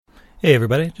Hey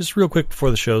everybody, just real quick before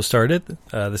the show started,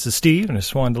 this is Steve, and I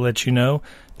just wanted to let you know,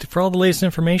 for all the latest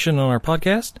information on our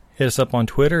podcast, hit us up on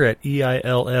Twitter at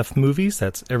EILF Movies,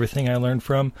 that's everything I learned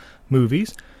from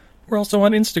movies. We're also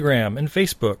on Instagram and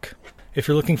Facebook. If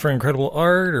you're looking for incredible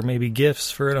art, or maybe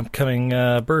gifts for an upcoming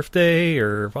birthday,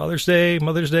 or Father's Day,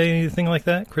 Mother's Day, anything like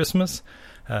that, Christmas,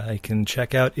 you can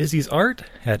check out Izzy's art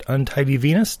at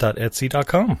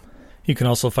untidyvenus.etsy.com. You can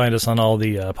also find us on all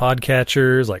the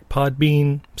podcatchers like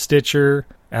Podbean, Stitcher,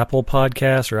 Apple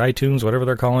Podcasts, or iTunes, whatever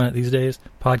they're calling it these days.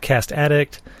 Podcast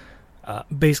Addict.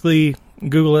 Basically,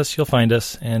 Google us, you'll find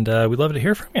us, and we'd love to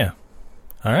hear from you.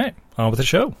 All right, on with the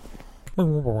show.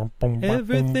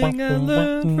 Everything I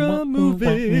learned from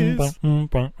movies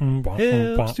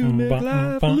helps to make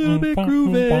life a little bit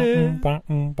groovy.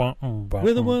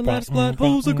 With a one-liner plot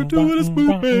holes and gratuitous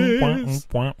movies.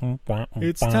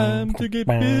 It's time to get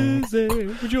busy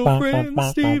with your friend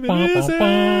Steve and Izzy.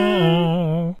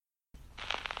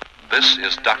 This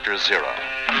is Dr. Zira,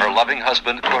 her loving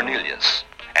husband Cornelius,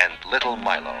 and little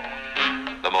Milo.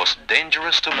 The most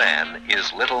dangerous to man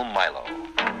is little Milo.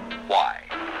 Why?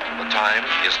 The time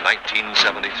is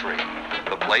 1973.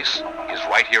 The place is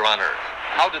right here on Earth.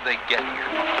 How did they get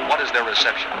here? What is their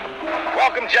reception?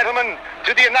 Welcome, gentlemen,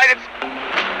 to the United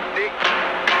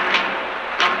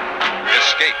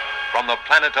Escape from the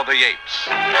Planet of the Apes.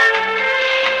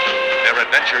 Their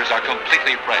adventures are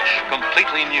completely fresh,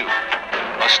 completely new,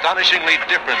 astonishingly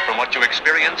different from what you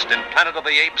experienced in Planet of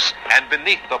the Apes and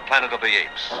Beneath the Planet of the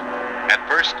Apes. At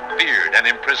first, feared and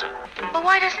imprisoned. But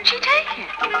why doesn't she take it?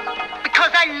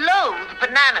 Because I loathe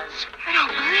bananas. I don't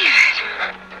believe it.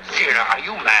 Zira, are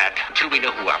you mad? Till we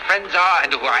know who our friends are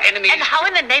and who our enemies... And how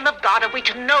in the name of God are we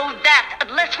to know that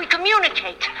unless we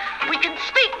communicate? We can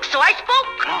speak, so I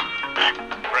spoke.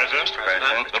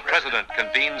 The President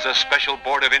convenes a special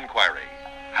board of inquiry.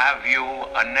 Have you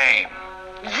a name?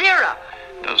 Zira.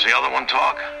 Does the other one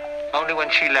talk? Only when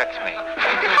she lets me.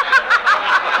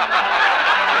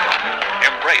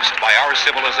 Embraced by our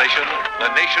civilization,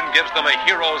 the nation gives them a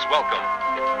hero's welcome.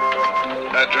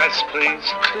 Address, please.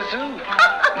 The zoo.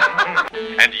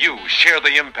 And you share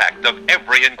the impact of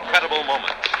every incredible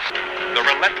moment. The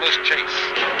relentless chase.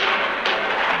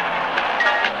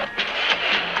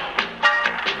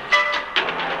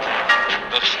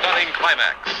 The stunning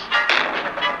climax.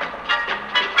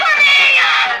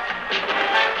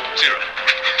 Zira,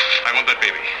 I want that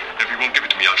baby. If you won't give it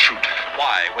to me, I'll shoot.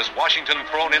 Why was Washington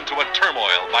thrown into a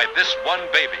turmoil by this one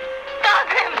baby? Stop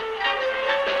him!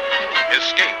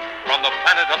 Escape from the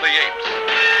Planet of the Apes.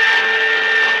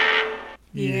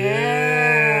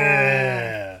 Yeah!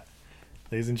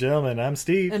 Ladies and gentlemen, I'm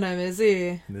Steve. And I'm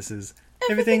Izzy. And this is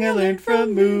Everything I Learned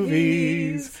from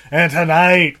Movies. And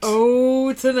tonight,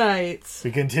 Tonight,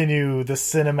 we continue the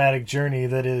cinematic journey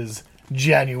that is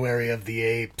January of the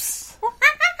Apes.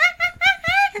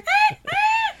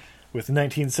 With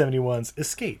 1971's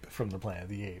Escape from the Planet of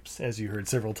the Apes, as you heard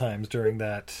several times during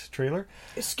that trailer.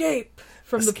 Escape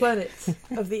from the planet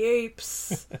of the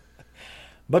apes.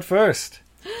 But first...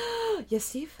 Yes,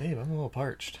 Steve? Babe, I'm a little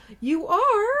parched. You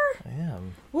are? I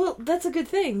am. Well, that's a good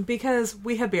thing, because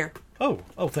we have beer. Oh,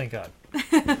 thank God.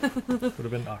 Would have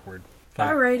been awkward.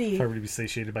 Alrighty. If I were to be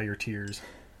satiated by your tears.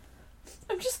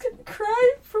 I'm just gonna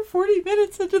cry for 40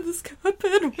 minutes into this cup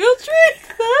and we'll drink.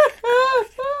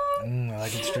 I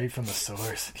like it straight from the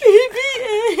source. Baby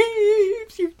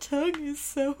apes, your tongue is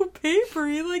so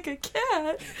papery like a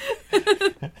cat.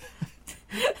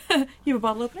 You have a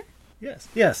bottle opener? Yes,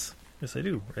 I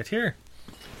do. Right here.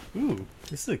 Ooh,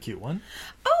 this is a cute one.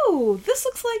 Oh, this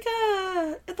looks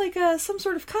like some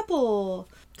sort of couple.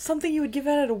 Something you would give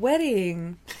out at a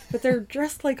wedding, but they're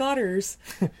dressed like otters.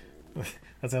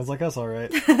 That sounds like us, all right.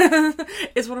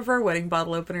 It's one of our wedding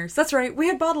bottle openers. That's right, we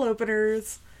had bottle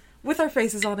openers with our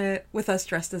faces on it, with us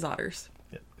dressed as otters.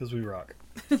 Yeah, because we rock.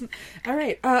 All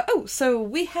right. So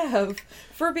we have,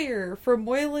 for beer, from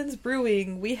Moylan's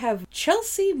Brewing, we have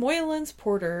Chelsea Moylan's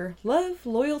Porter, Love,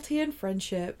 Loyalty, and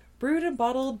Friendship. Brewed and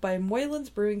bottled by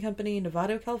Moylan's Brewing Company,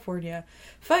 Novato, California.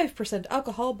 5%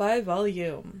 alcohol by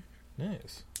volume.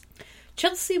 Nice.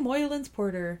 Chelsea Moylan's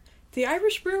Porter. The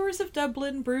Irish brewers of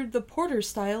Dublin brewed the porter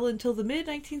style until the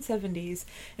mid-1970s,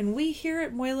 and we here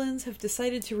at Moylan's have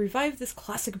decided to revive this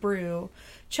classic brew.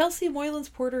 Chelsea Moylan's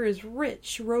Porter is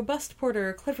rich, robust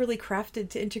porter, cleverly crafted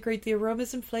to integrate the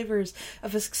aromas and flavors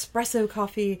of espresso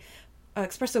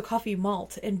coffee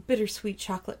malt and bittersweet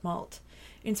chocolate malt.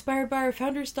 Inspired by our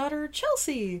founder's daughter,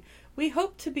 Chelsea, we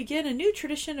hope to begin a new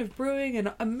tradition of brewing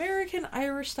an American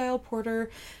Irish-style porter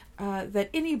that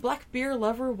any black beer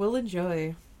lover will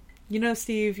enjoy. You know,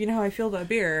 Steve, you know how I feel about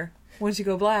beer. Once you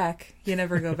go black, you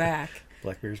never go back.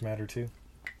 Black beers matter too.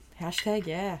 Hashtag,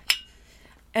 yeah.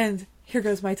 And here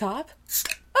goes my top.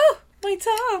 Oh, my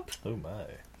top. Oh, my.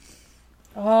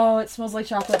 Oh, it smells like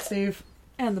chocolate, Steve.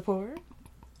 And the pour.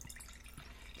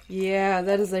 Yeah,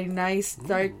 that is a nice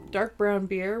dark brown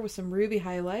beer with some ruby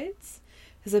highlights.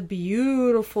 Has a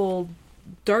beautiful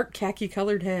dark khaki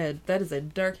colored head. That is a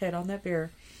dark head on that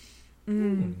beer.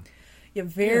 Yeah,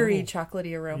 very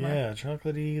chocolatey aroma. Yeah,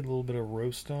 chocolatey, a little bit of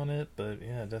roast on it, but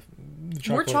yeah, definitely.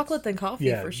 More chocolate than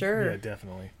coffee, for sure. Yeah,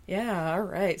 definitely. Yeah, all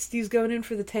right. Steve's going in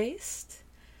for the taste.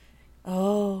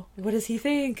 Oh, what does he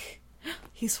think?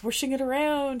 He's swishing it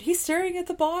around. He's staring at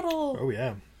the bottle. Oh,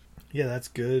 yeah. Yeah, that's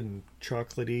good and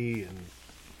chocolatey, and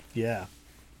yeah,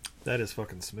 that is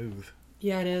fucking smooth.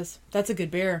 Yeah, it is. That's a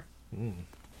good beer.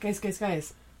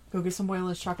 Guys. Go get some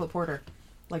Moylan's chocolate porter.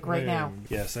 Like right now.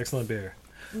 Yes, excellent beer.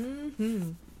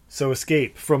 So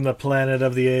Escape from the Planet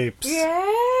of the Apes.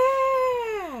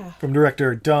 Yeah! From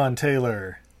director Don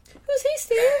Taylor. Who's he,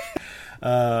 Steve?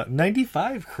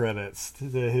 95 credits to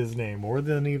his name, more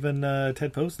than even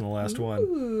Ted Post in the last one.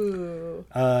 Ooh.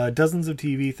 Dozens of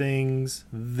TV things.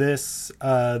 This,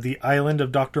 The Island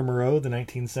of Dr. Moreau, the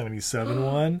 1977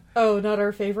 one. Oh, not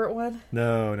our favorite one?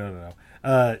 No.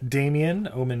 Damien,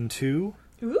 Omen 2.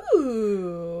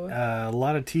 Ooh. A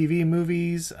lot of TV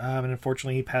movies, and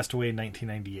unfortunately he passed away in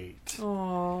 1998.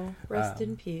 Aw, rest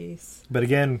in peace. But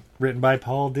again, written by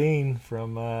Paul Dean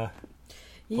from the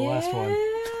last one.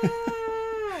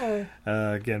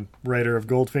 Again, writer of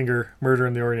Goldfinger, Murder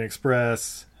in the Orient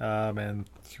Express, and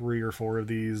 3 or 4 of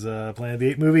these Planet of the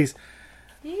Apes movies.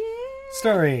 Yeah.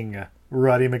 Starring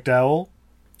Roddy McDowall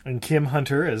and Kim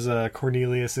Hunter as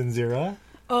Cornelius and Zira.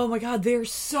 Oh my god, they're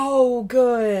so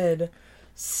good.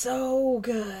 So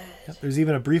good. There's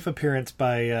even a brief appearance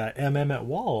by M. Emmett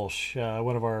Walsh,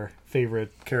 one of our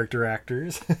favorite character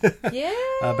actors. Yeah.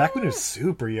 Back when he was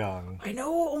super young. I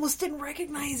know, almost didn't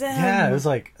recognize him. Yeah, it was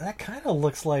like, that kind of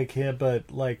looks like him,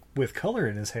 but like with color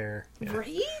in his hair. Yeah.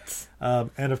 Right?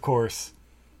 And of course,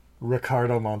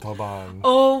 Ricardo Montalban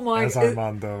Oh my as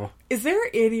Armando. Is there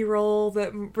any role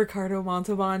that Ricardo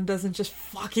Montalban doesn't just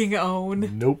fucking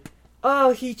own? Nope.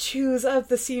 Oh, he chews up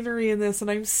the scenery in this,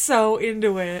 and I'm so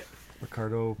into it.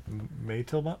 Ricardo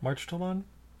March Tilban?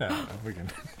 No, we can.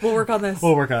 We'll work on this.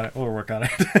 We'll work on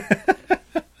it.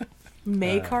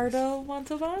 Ricardo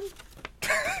Montalban?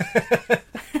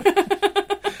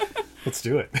 Let's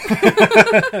do it.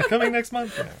 Coming next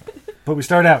month. But we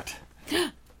start out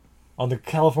on the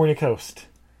California coast.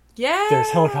 Yeah! There's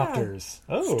helicopters.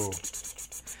 Oh.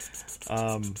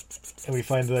 And we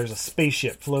find that there's a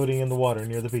spaceship floating in the water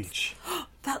near the beach.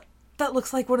 That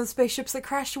looks like one of the spaceships that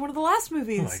crashed in one of the last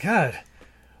movies. Oh my god.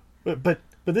 But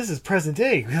this is present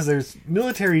day, because there's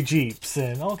military jeeps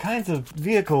and all kinds of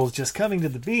vehicles just coming to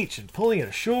the beach and pulling it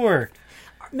ashore.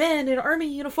 Men in army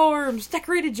uniforms,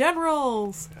 decorated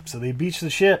generals. So they beach the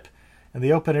ship, and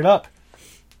they open it up,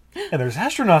 and there's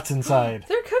astronauts inside.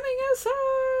 They're coming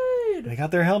outside. They got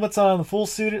their helmets on, all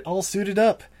suited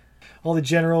up. All the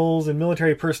generals and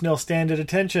military personnel stand at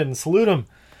attention, salute them,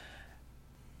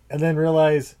 and then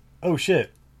realize, oh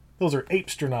shit, those are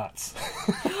apestronauts.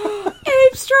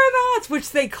 Apestronauts,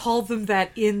 which they called them that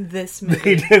in this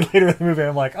movie. They did later in the movie.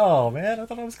 I'm like, oh man, I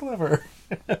thought I was clever.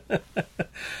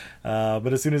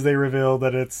 But as soon as they reveal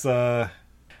that it's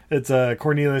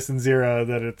Cornelius and Zira,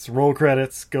 that it's roll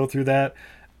credits, go through that.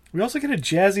 We also get a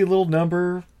jazzy little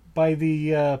number by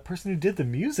the person who did the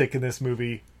music in this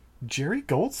movie, Jerry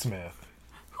Goldsmith.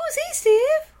 Who's he,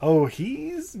 Steve? Oh,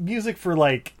 he's music for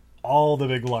like all the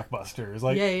big blockbusters.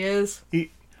 Like, yeah, he is.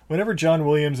 Whenever John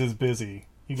Williams is busy,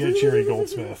 you get Jerry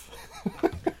Goldsmith.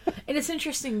 And it's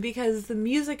interesting because the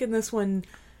music in this one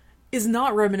is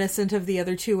not reminiscent of the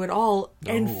other two at all,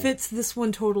 and fits this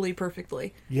one totally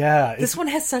perfectly. Yeah. This one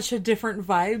has such a different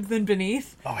vibe than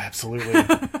Beneath. Oh, absolutely.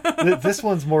 This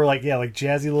one's more like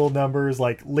jazzy little numbers,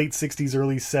 like late 60s,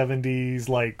 early 70s,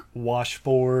 like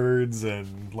washboards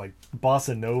and like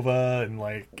bossa nova, and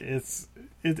like it's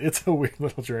a weird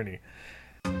little journey.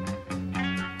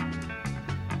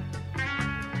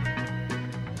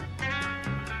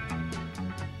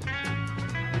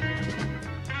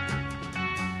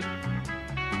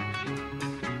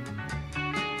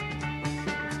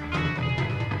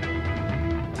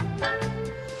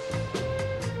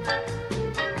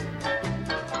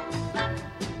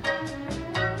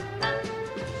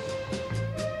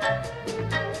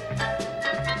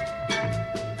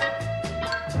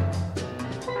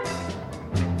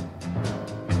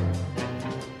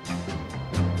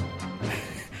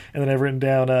 And then I've written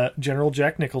down General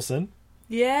Jack Nicholson.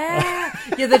 Yeah.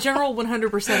 Yeah, the General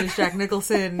 100% is Jack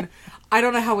Nicholson. I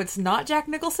don't know how it's not Jack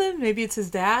Nicholson. Maybe it's his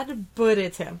dad, but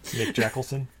it's him. Mick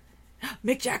Jackelson.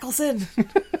 Mick Jackelson.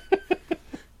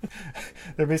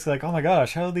 they're basically like, oh my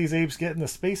gosh, how do these apes get in the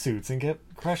spacesuits and get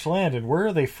crash land, and where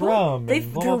are they from? They're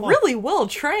and blah, blah, blah. really well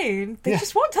trained. They Yeah.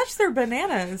 just won't touch their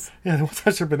bananas. Yeah, they won't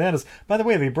touch their bananas. By the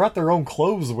way, they brought their own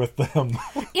clothes with them.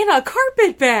 In a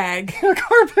carpet bag. In a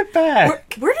carpet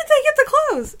bag. Where did they get the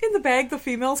clothes? In the bag the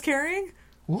female's carrying?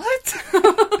 What?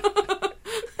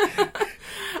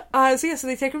 So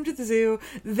they take them to the zoo.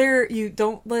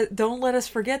 Don't let us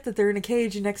forget that they're in a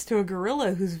cage next to a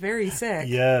gorilla who's very sick.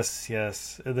 Yes.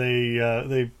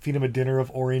 They feed him a dinner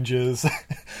of oranges,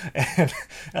 and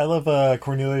I love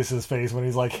Cornelius's face when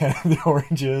he's like handing the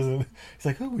oranges, and he's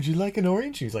like, "Oh, would you like an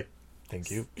orange?" And he's like,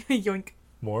 "Thank you." Yoink.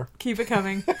 More. Keep it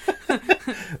coming.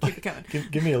 Keep it coming.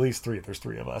 Give me at least 3. There's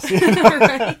 3 of us.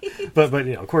 Right. But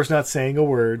of course, not saying a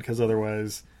word because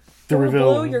otherwise the Don't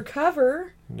reveal. blow your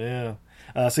cover. Yeah.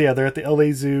 They're at the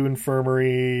LA Zoo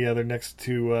infirmary. They're next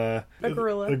to A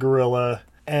gorilla. A gorilla.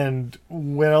 And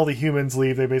when all the humans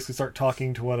leave, they basically start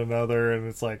talking to one another, and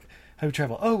it's like, how do we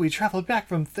travel? Oh, we traveled back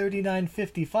from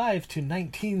 3955 to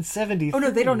 1973. Oh no,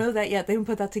 they don't know that yet. They haven't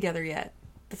put that together yet.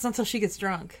 That's not until she gets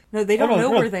drunk. No, they don't know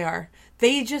where they are.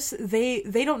 They just they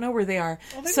don't know where they are.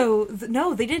 Oh,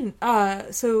 no, they didn't.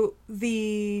 So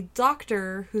the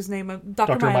doctor, whose name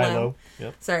Dr. Milo.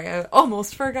 Yep. Sorry, I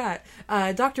almost forgot.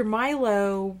 Dr.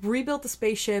 Milo rebuilt the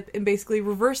spaceship and basically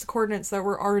reversed the coordinates that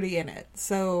were already in it.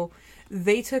 So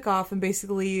they took off and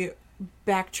basically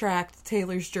backtracked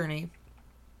Taylor's journey.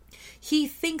 He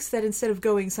thinks that instead of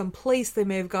going someplace, they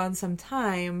may have gone some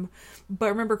time. But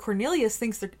remember, Cornelius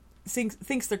thinks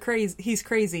they're crazy. He's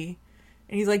crazy.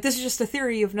 And he's like, this is just a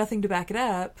theory of nothing to back it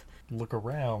up. Look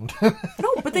around.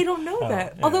 No, but they don't know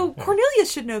that. Yeah, Although yeah.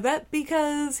 Cornelius should know that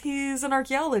because he's an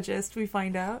archaeologist, we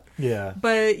find out. Yeah.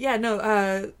 But yeah,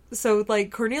 no, so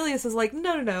like Cornelius is like,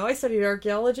 no, I studied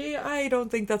archaeology. I don't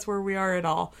think that's where we are at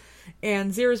all.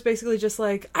 And Zira's basically just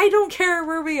like, I don't care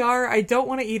where we are. I don't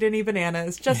want to eat any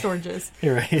bananas, just oranges.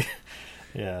 You're right.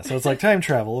 Yeah, so it's like time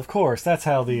travel, of course. That's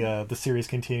how the series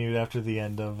continued after the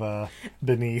end of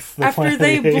Beneath. After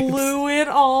they blew it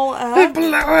all up. They blew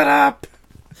it up!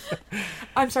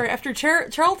 I'm sorry, after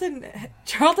Charlton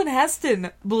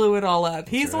Heston blew it all up.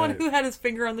 He's the one who had his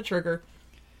finger on the trigger.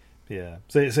 Yeah.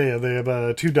 So yeah, they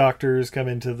have 2 doctors come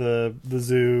into the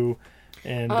zoo,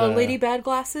 and Lady Bad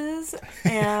Glasses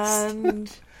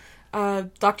and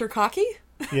Dr. Cocky.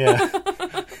 Yeah.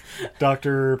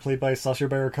 Doctor played by Sacha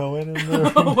Baron Cohen.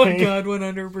 Oh my god,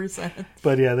 100%.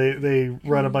 But yeah, they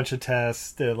run a bunch of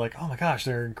tests. They're like, oh my gosh,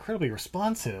 they're incredibly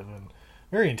responsive and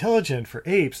very intelligent for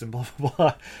apes and blah, blah,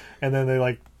 blah. And then they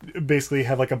like basically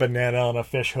have like a banana on a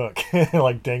fish hook,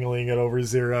 like dangling it over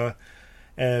Zira.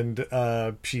 And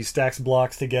she stacks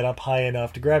blocks to get up high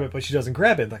enough to grab it, but she doesn't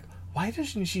grab it. Like, why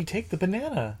doesn't she take the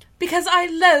banana? Because I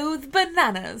loathe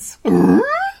bananas.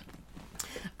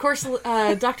 Of course,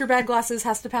 Dr. Bad Glasses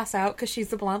has to pass out because she's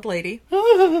the blonde lady.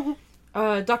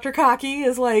 Dr. Cocky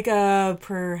is like,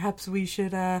 perhaps we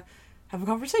should have a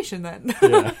conversation then.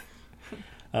 Yeah.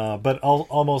 But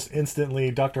almost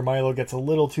instantly, Dr. Milo gets a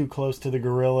little too close to the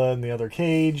gorilla in the other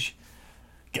cage,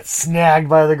 gets snagged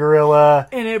by the gorilla.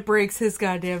 And it breaks his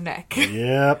goddamn neck.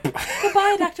 Yep.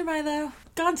 Goodbye, Dr. Milo.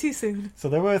 Gone too soon. So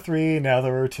there were 3, now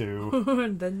there were 2.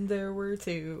 And then there were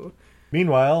 2.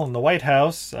 Meanwhile, in the White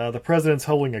House, the president's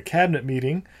holding a cabinet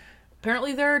meeting.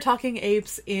 Apparently they're talking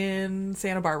apes in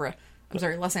Santa Barbara. I'm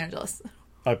sorry, Los Angeles.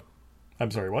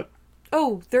 I'm sorry, what?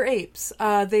 Oh, they're apes.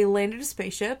 They landed a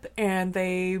spaceship, and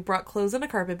they brought clothes in a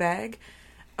carpet bag.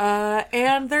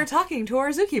 And they're talking to our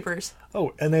zookeepers.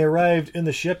 Oh, and they arrived in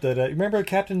the ship that... remember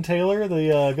Captain Taylor,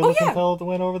 the good-looking fellow that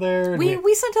went over there?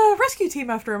 We sent a rescue team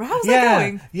after him. How's that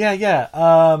going?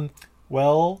 Yeah.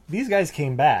 Well, these guys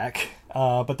came back,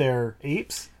 but they're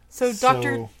apes. So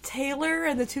Dr. Taylor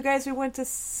and the 2 guys who went to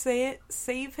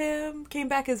save him came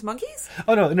back as monkeys?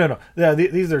 Oh, no. Yeah,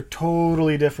 these are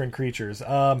totally different creatures.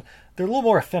 They're a little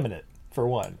more effeminate, for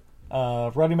one.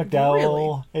 Roddy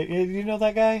McDowell. Really? You know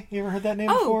that guy? You ever heard that name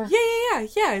before?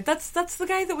 Yeah. That's the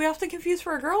guy that we often confuse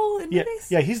for a girl in movies?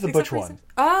 Yeah, he's the butch one.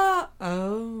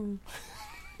 Oh.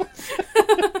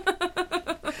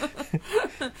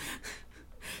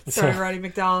 Sorry, Roddy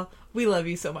McDowell. We love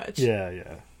you so much.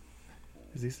 Yeah.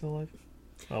 Is he still alive?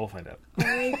 Oh, we'll find out.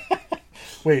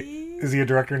 Wait, is he a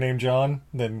director named John?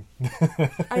 Then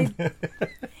I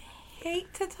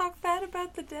hate to talk bad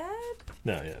about the dad.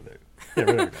 No,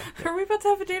 we're not. Are we about to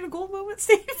have a Dana Gould moment,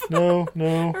 Steve? No. Are we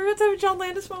about to have a John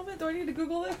Landis moment? Do I need to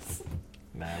Google this?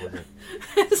 Nah, we're good.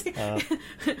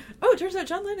 Oh, it turns out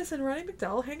John Landis and Roddy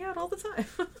McDowell hang out all the time.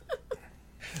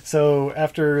 So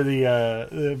after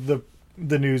the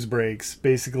news breaks,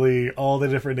 basically all the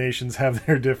different nations have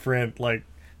their different like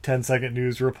 10-second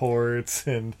news reports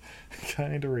and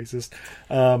kind of racist.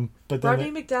 But then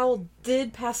Rodney McDowell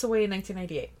did pass away in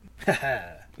 1998.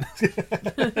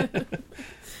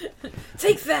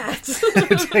 Take that!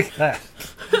 Take that.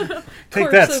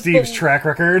 Take that, Steve's track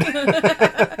record.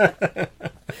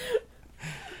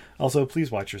 Also,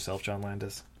 please watch yourself, John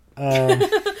Landis.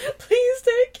 Please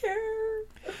take care.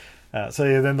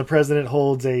 Then the president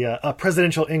holds a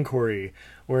presidential inquiry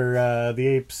where the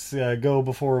apes go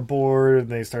before a board and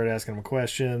they start asking them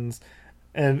questions.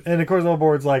 And of course the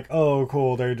board's like, oh,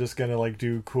 cool, they're just going to like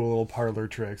do cool little parlor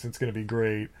tricks. It's going to be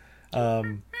great.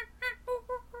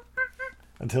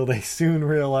 Until they soon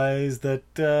realize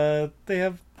that they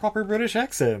have proper British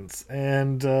accents.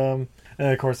 And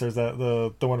of course there's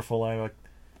the wonderful line like,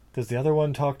 does the other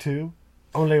one talk too?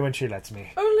 Only when she lets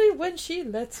me. Only when she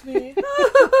lets me.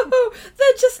 Oh,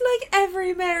 they're just like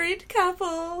every married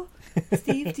couple.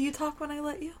 Steve, do you talk when I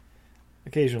let you?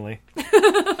 Occasionally.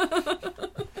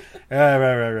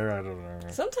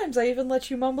 Sometimes I even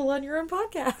let you mumble on your own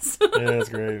podcast. Yeah, that's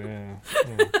great. Yeah.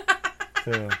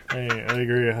 So, I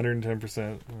agree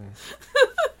 110%.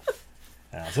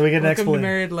 Yeah. So we get an Welcome to explanation.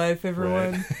 Married Life,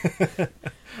 everyone. Right.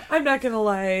 I'm not gonna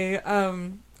lie.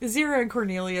 Zira and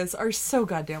Cornelius are so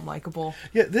goddamn likable.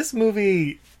 Yeah, this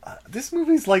movie's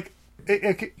like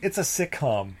it's a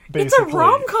sitcom. Basically. It's a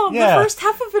rom-com. Yeah. The first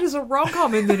half of it is a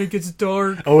rom-com, and then it gets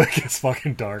dark. Oh, it gets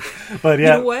fucking dark. But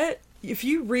yeah, You know what? If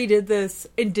you redid this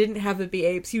and didn't have it be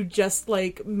apes, you just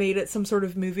like made it some sort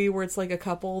of movie where it's like a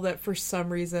couple that for some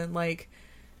reason like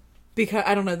because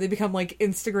I don't know, they become like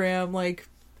Instagram like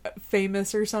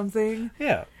famous or something.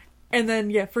 Yeah. And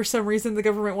then for some reason the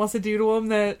government wants to do to them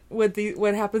that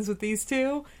what happens with these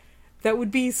two. That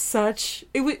would be such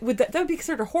that would be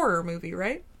considered a horror movie,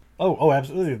 right? Oh,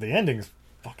 absolutely. The ending's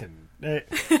fucking.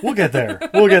 We'll get there.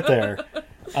 We'll get there.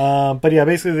 But yeah,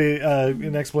 basically,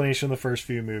 an explanation of the first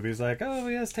few movies, like, oh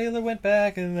yes, Taylor went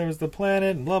back, and there was the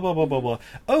planet, and blah blah blah blah blah.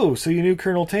 Oh, so you knew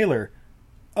Colonel Taylor?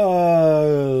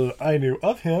 I knew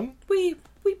of him. We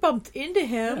bumped into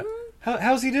him. Yeah.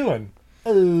 How's he doing?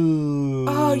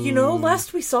 Oh,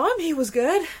 last we saw him, he was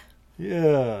good.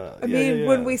 Yeah. I mean,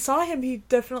 when we saw him, he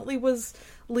definitely was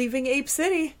leaving Ape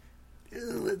City.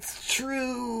 It's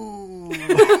true.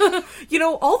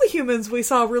 All the humans we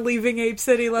saw were leaving Ape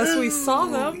City last we saw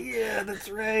them. Yeah, that's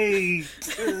right.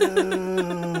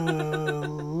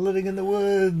 Living in the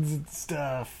woods and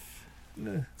stuff.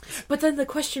 But then the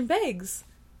question begs,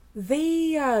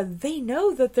 they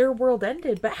know that their world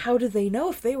ended, but how do they know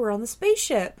if they were on the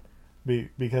spaceship?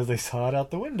 Because they saw it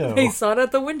out the window. They saw it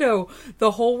out the window.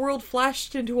 The whole world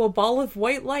flashed into a ball of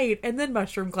white light and then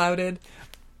mushroom clouded.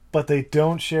 But they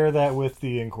don't share that with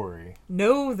the inquiry.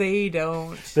 No, they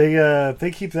don't.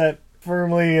 They keep that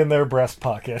firmly in their breast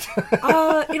pocket.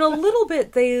 In a little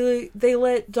bit, they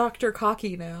let Dr.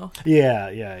 Cocky know.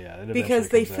 Yeah. Because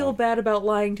they feel bad about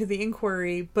lying to the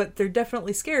inquiry, but they're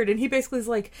definitely scared. And he basically is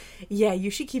like, yeah, you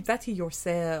should keep that to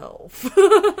yourself.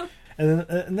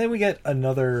 And then we get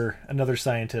another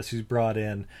scientist who's brought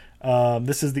in.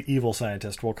 This is the evil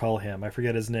scientist, we'll call him. I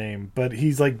forget his name. But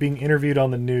he's like being interviewed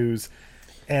on the news.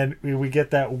 And we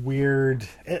get that weird...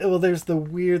 Well, there's the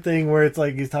weird thing where it's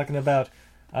like he's talking about...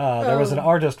 there was an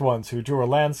artist once who drew a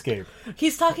landscape.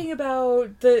 He's talking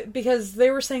about because they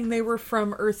were saying they were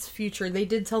from Earth's future. They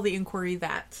did tell the inquiry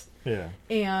that. Yeah.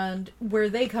 And where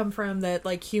they come from, that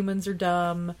like humans are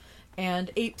dumb and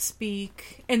apes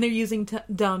speak, and they're using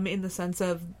dumb in the sense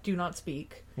of do not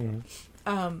speak.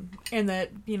 Mm-hmm. And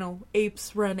that,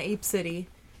 apes run Ape City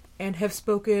and have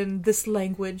spoken this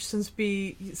language since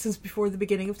before the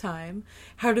beginning of time.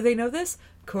 How do they know this?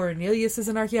 Cornelius is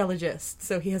an archaeologist,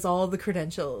 so he has all the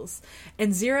credentials.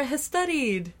 And Zira has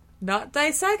studied, not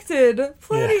dissected,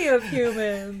 plenty of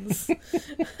humans.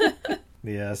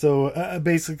 Yeah, so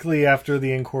basically after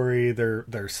the inquiry,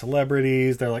 they're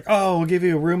celebrities. They're like, oh, we'll give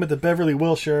you a room at the Beverly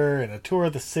Wilshire and a tour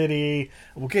of the city.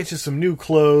 We'll get you some new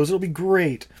clothes. It'll be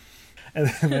great. And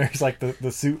then there's like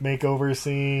the suit makeover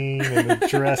scene and the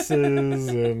dresses.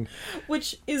 And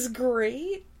which is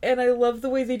great. And I love the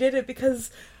way they did it because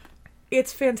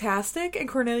it's fantastic and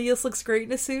Cornelius looks great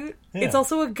in a suit. Yeah. It's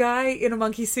also a guy in a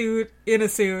monkey suit in a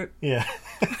suit. Yeah.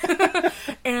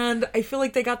 And I feel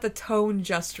like they got the tone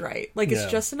just right. Like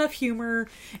it's just enough humor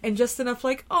and just enough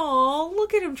like, oh,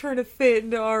 look at him trying to fit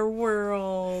into our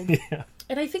world. Yeah.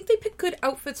 And I think they picked good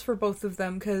outfits for both of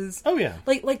them because... Oh, yeah.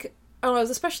 Like I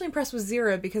was especially impressed with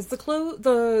Zira because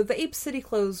the Ape City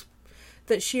clothes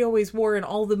that she always wore in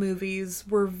all the movies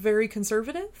were very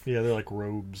conservative. Yeah, they're like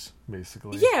robes,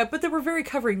 basically. Yeah, but they were very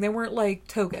covering. They weren't like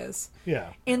togas.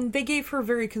 Yeah. And they gave her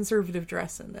very conservative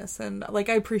dress in this, and like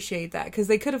I appreciate that because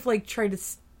they could have like tried to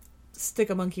stick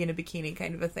a monkey in a bikini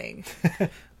kind of a thing.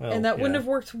 Well, And that wouldn't have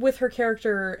worked with her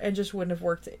character and just wouldn't have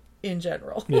worked in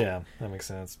general. Yeah, that makes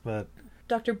sense. But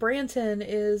Dr. Branton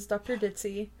is Dr.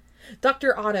 Ditzy.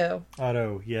 Dr. Otto.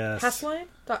 Otto, yes. Hasline?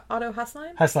 Otto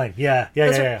Hasline? Hasline, yeah.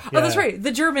 Oh, that's right.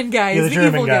 The German guy Yeah, is the the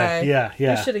German evil guy. guy. Yeah,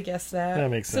 yeah. I should have guessed that. That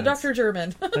makes sense. So Dr.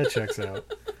 German. That checks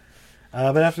out.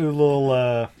 But after the little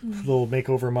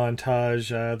makeover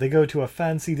montage, they go to a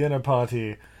fancy dinner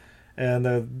party, and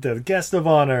the guest of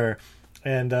honor,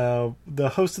 and the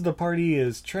host of the party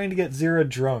is trying to get Zira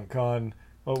drunk on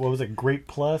what was it, Grape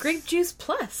Plus? Grape Juice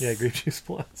Plus. Yeah, Grape Juice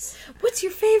Plus. What's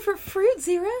your favorite fruit,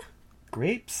 Zira?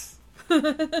 Grapes.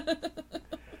 And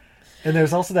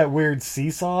there's also that weird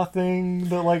seesaw thing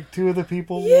that like two of the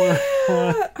people were.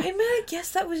 I'm gonna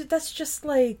guess that's just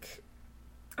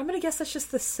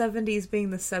the 70s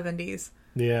being the 70s.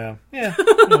 Yeah,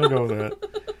 I'll go with it.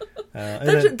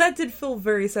 That did feel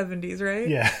very 70s, right?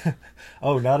 Yeah.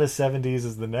 Oh, not as 70s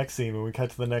as the next scene when we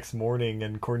cut to the next morning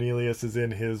and Cornelius is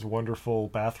in his wonderful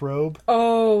bathrobe.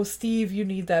 Oh, Steve, you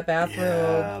need that bathrobe.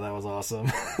 Yeah, that was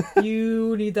awesome.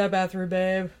 You need that bathrobe,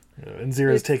 babe. And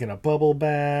Zira's taking a bubble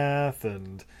bath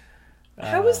and...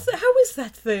 How is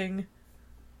that thing?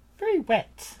 Very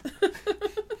wet.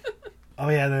 Oh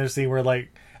yeah, and there's a scene where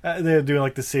they're doing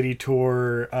like the city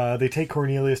tour. They take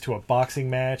Cornelius to a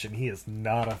boxing match and he is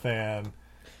not a fan.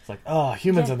 It's like, oh,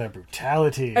 humans and their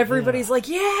brutality. Everybody's like,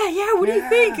 yeah, what do you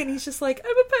think? And he's just like,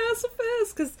 I'm a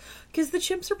pacifist, because the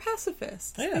chimps are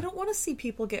pacifists. Yeah. They don't want to see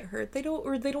people get hurt. They don't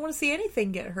want to see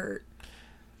anything get hurt.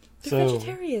 They're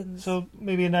vegetarians. So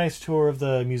maybe a nice tour of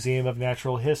the Museum of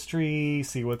Natural History,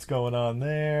 see what's going on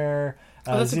there.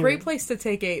 That's a great place to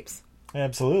take apes.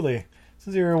 Absolutely.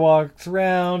 So Zira walks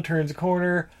around, turns a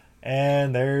corner,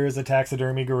 and there's a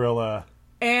taxidermy gorilla.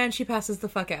 And she passes the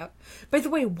fuck out. By the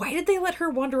way, why did they let her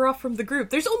wander off from the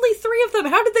group? There's only 3 of them.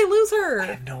 How did they lose her? I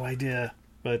have no idea.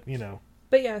 But,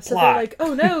 But yeah, so plot. they're like,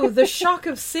 oh no, the shock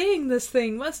of seeing this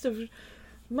thing must have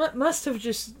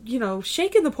just,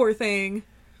 shaken the poor thing.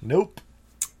 Nope.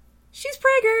 She's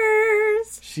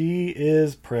preggers. She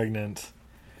is pregnant.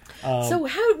 So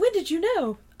when did you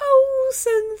know? Oh,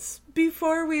 since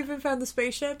before we even found the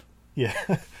spaceship. Yeah.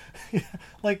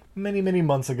 Like many, many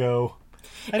months ago.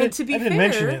 I didn't fair,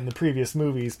 mention it in the previous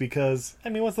movies because,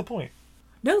 what's the point?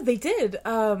 No, they did.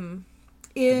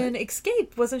 In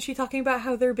Escape, wasn't she talking about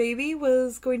how their baby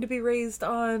was going to be raised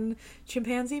on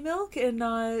chimpanzee milk and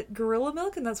not gorilla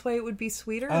milk, and that's why it would be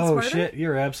sweeter and smarter? Oh, shit,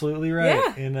 you're absolutely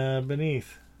right. Yeah. In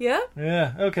Beneath. Yeah?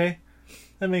 Yeah, okay.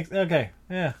 Okay,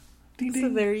 yeah. Ding, ding. So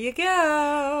there you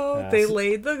go. They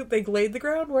laid the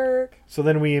groundwork. So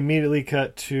then we immediately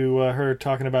cut to her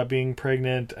talking about being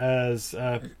pregnant as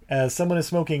someone is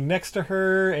smoking next to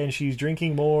her and she's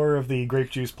drinking more of the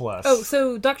Grape Juice Plus. Oh,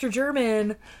 so Dr.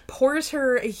 German pours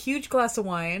her a huge glass of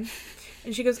wine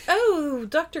and she goes, oh,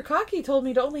 Dr. Cocky told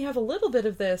me to only have a little bit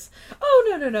of this.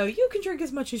 Oh, no, you can drink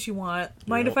as much as you want.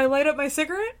 Mind if I light up my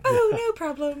cigarette? Oh, no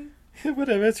problem.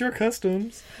 Whatever, it's your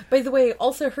customs. By the way,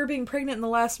 also her being pregnant in the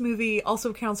last movie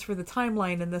also counts for the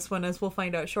timeline in this one, as we'll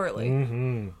find out shortly.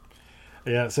 Mm-hmm.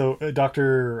 Yeah, so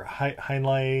Dr.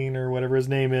 Heinlein, or whatever his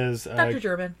name is... Dr.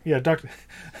 German. Yeah,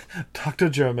 Dr.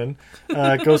 German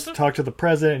goes to talk to the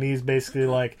president, and he's basically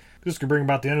like, this could bring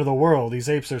about the end of the world. These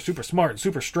apes are super smart and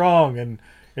super strong, and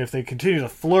if they continue to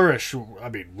flourish,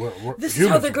 this is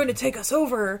how they're going to take us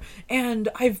over. And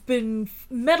I've been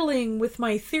meddling with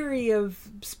my theory of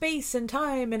space and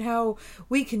time and how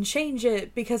we can change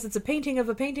it because it's a painting of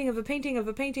a painting of a painting of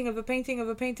a painting of a painting of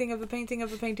a painting of a painting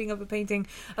of a painting of a painting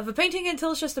of a painting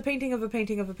until it's just a painting of a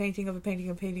painting of a painting of a painting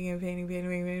of a painting of a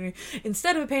painting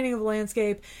instead of a painting of a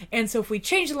landscape. And so if we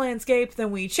change the landscape,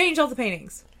 then we change all the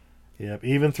paintings. Yep,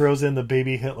 even throws in the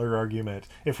baby Hitler argument.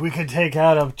 If we could take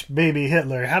out a baby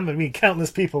Hitler, how many countless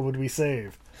people would we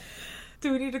save?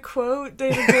 Do we need to quote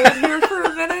Dana Gould here for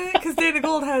a minute? Because Dana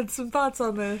Gould had some thoughts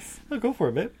on this. Oh, go for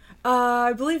it, bit.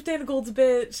 I believe Dana Gould's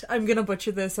bit, I'm going to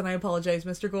butcher this and I apologize,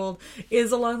 Mr. Gould,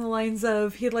 is along the lines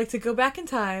of he'd like to go back in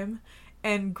time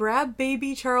and grab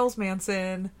baby Charles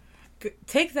Manson,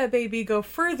 take that baby, go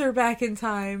further back in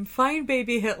time, find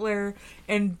baby Hitler,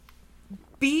 and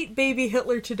beat baby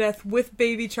Hitler to death with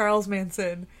baby Charles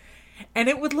Manson. And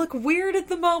it would look weird at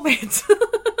the moment.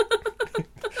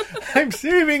 I'm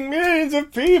saving millions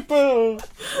of people!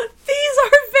 These are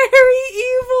very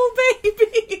evil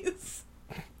babies!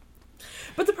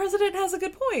 But the president has a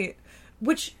good point.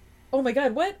 Which, oh my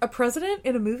god, what? A president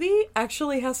in a movie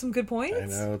actually has some good points? I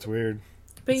know, it's weird.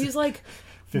 But he's like...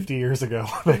 50 years ago.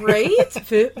 Right?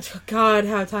 God,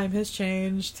 how time has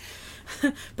changed.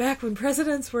 back when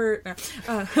presidents were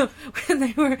when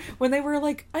they were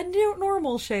like a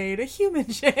normal shade, a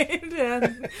human shade,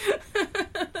 and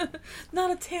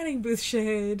not a tanning booth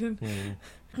shade.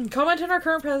 And comment on our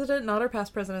current president, not our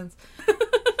past presidents.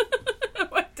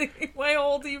 Way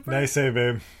old, you. Nice save,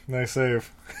 babe. Nice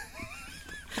save.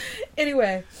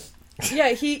 Anyway,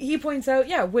 yeah, he points out,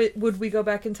 yeah, would we go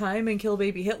back in time and kill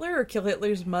baby Hitler or kill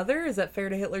Hitler's mother? Is that fair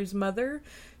to Hitler's mother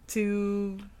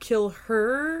to kill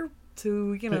her?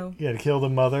 To, you know... Yeah, to kill the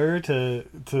mother, to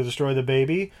destroy the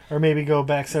baby, or maybe go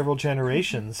back several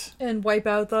generations. And wipe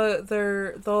out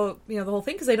the whole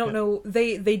thing, because they don't know...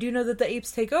 They do know that the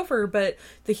apes take over, but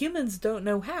the humans don't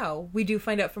know how. We do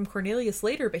find out from Cornelius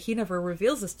later, but he never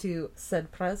reveals this to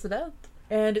said president.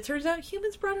 And it turns out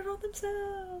humans brought it on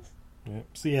themselves. Yep.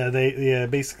 So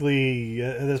basically,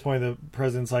 at this point, the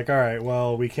president's like, all right,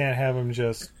 well, we can't have them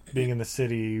just being in the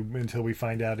city until we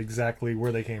find out exactly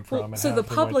where they came from. Well, and so the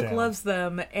public loves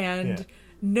them, and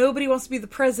nobody wants to be the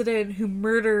president who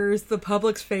murders the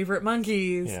public's favorite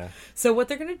monkeys. Yeah. So what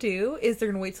they're going to do is they're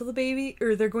going to wait till the baby,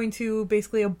 or they're going to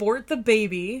basically abort the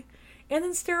baby and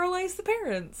then sterilize the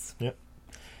parents. Yep.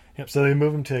 So they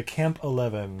move them to Camp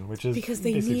 11, which is because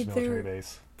they basically need military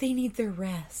base. They need their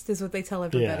rest, is what they tell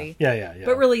everybody. Yeah.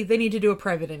 But really, they need to do a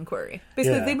private inquiry.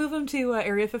 Basically, Yeah. they move them to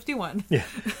Area 51. Yeah,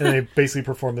 and they basically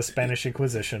perform the Spanish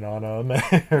Inquisition on them.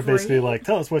 They're basically like,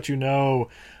 tell us what you know.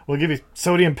 We'll give you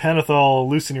sodium pentothal,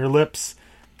 loosen your lips.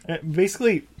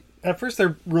 Basically, at first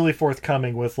they're really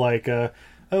forthcoming with like,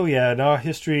 oh yeah, in our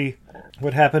history,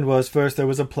 what happened was first there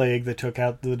was a plague that took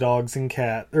out the dogs and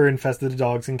infested the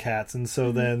dogs and cats, and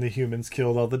so then the humans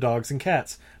killed all the dogs and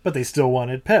cats. But they still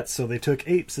wanted pets, so they took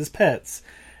apes as pets.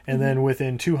 And then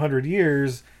within 200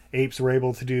 years, apes were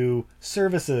able to do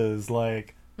services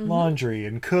like laundry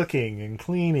and cooking and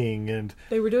cleaning, and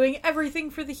they were doing everything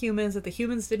for the humans that the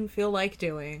humans didn't feel like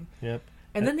doing. Yep.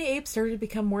 And then the apes started to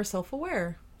become more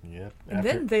self-aware. Yep. And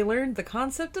then they learned the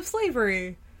concept of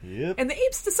slavery. Yep. And the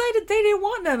apes decided they didn't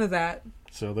want none of that.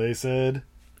 So they said,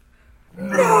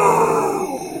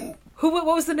 no! What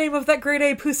was the name of that great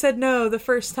ape who said no the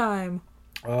first time?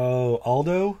 Oh,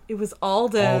 Aldo? It was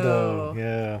Aldo. Aldo,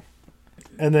 yeah.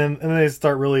 And then they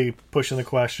start really pushing the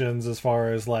questions as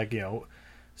far as like,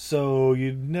 so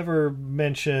you never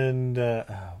mentioned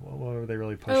what were they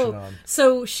really pushing on?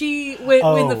 So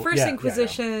when the first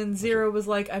Inquisition, Zero was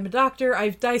like, I'm a doctor,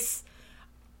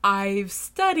 I've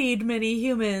studied many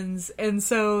humans, and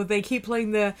so they keep playing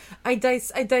the I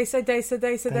dice. What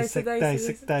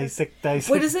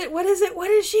is it? What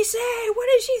did she say? What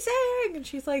is she saying? And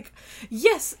she's like,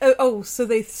 yes. So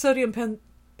they sodium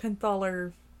pentothal,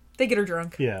 or they get her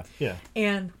drunk. Yeah.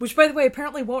 And which, by the way,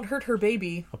 apparently won't hurt her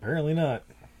baby. Apparently not.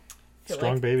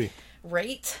 Strong baby.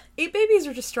 Right? Ape babies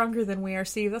are just stronger than we are,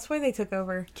 Steve. That's why they took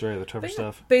over. That's right, the tougher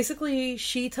stuff. Basically,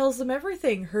 she tells them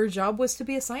everything. Her job was to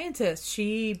be a scientist.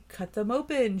 She cut them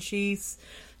open. She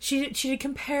did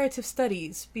comparative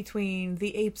studies between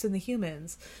the apes and the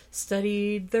humans.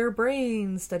 Studied their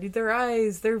brains, studied their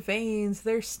eyes, their veins,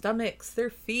 their stomachs, their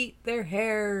feet, their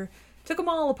hair. Took them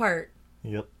all apart.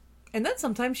 Yep. And then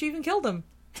sometimes she even killed them.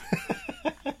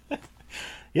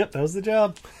 Yep, that was the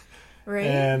job. Right.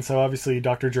 And so obviously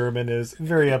Dr. German is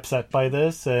very upset by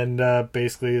this, and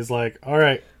basically is like, all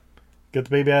right, get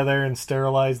the baby out of there and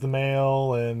sterilize the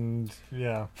male, and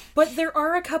yeah. But there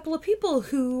are a couple of people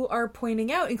who are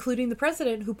pointing out, including the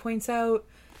president, who points out,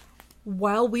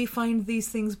 while we find these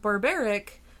things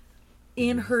barbaric,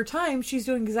 in her time, she's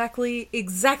doing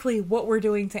exactly what we're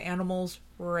doing to animals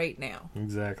right now.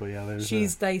 Exactly, yeah.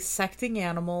 She's dissecting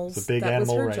animals. It's a big that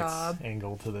animal was her rights job.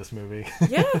 angle to this movie.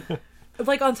 Yeah.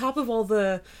 Like, on top of all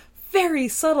the very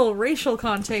subtle racial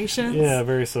connotations. Yeah,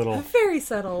 very subtle. Very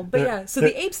subtle. But so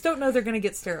the apes don't know they're going to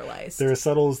get sterilized. They're as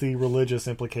subtle as the religious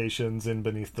implications in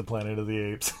Beneath the Planet of the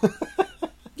Apes.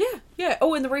 Yeah.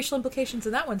 Oh, and the racial implications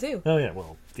in that one, too. Oh, yeah,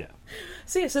 well, yeah.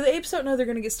 So the apes don't know they're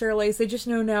going to get sterilized. They just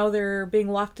know now they're being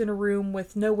locked in a room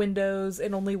with no windows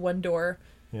and only one door.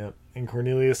 Yep. And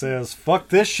Cornelia says, fuck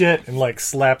this shit, and, like,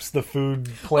 slaps the food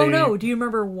plate. Oh, no. Do you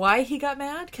remember why he got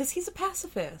mad? Because he's a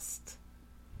pacifist.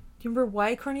 Do you remember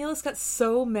why Cornelius got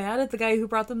so mad at the guy who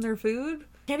brought them their food?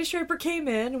 Candy Striper came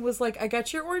in and was like, I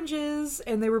got your oranges.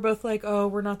 And they were both like, oh,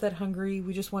 we're not that hungry.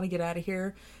 We just want to get out of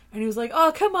here. And he was like,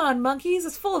 oh, come on, monkeys.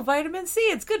 It's full of vitamin C.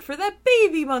 It's good for that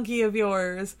baby monkey of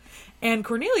yours. And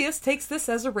Cornelius takes this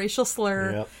as a racial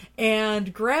slur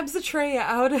and grabs the tray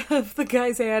out of the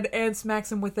guy's hand and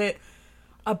smacks him with it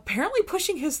apparently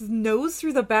pushing his nose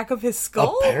through the back of his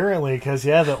skull. Apparently, because,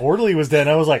 the orderly was dead.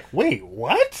 I was like, wait,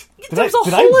 what? There was a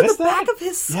hole in the back of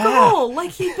his skull,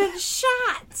 like he'd been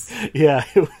shot. Yeah,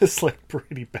 it was, like,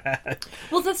 pretty bad.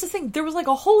 Well, that's the thing. There was, like,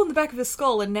 a hole in the back of his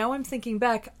skull, and now I'm thinking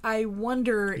back, I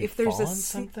wonder if there's a...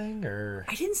 something, or...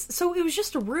 So it was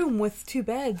just a room with 2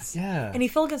 beds. Yeah. And he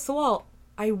fell against the wall.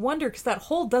 I wonder, because that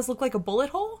hole does look like a bullet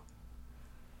hole.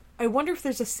 I wonder if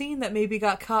there's a scene that maybe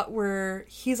got caught where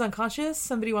he's unconscious,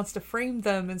 somebody wants to frame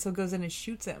them, and so goes in and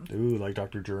shoots him. Ooh, like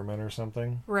Dr. German or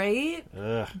something? Right?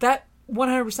 Ugh. That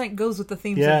 100% goes with the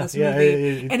themes of this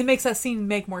movie. And it makes that scene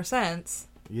make more sense.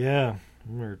 Yeah.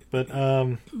 Weird. But,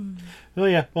 so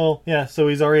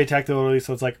he's already attacked the orderly,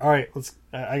 so it's like, alright,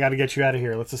 I gotta get you out of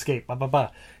here, let's escape,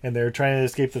 And they're trying to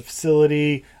escape the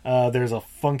facility. There's a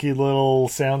funky little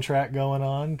soundtrack going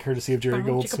on, courtesy of Jerry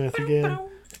Goldsmith again.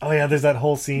 Oh yeah, there's that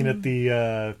whole scene at the,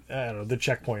 I don't know, the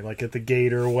checkpoint, like at the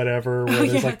gate or whatever, where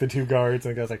there's like the 2 guards,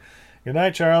 and the guy's like, good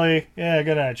night, Charlie. Yeah,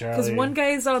 good night, Charlie. Because one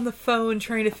guy's on the phone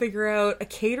trying to figure out a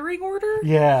catering order.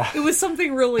 Yeah. It was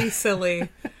something really silly.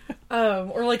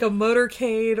 Or like a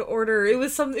motorcade order. It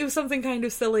was something kind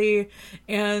of silly.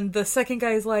 And the second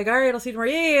guy's like, all right, I'll see you tomorrow.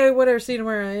 Yeah, whatever, see you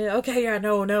tomorrow. Okay, yeah,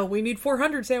 no, we need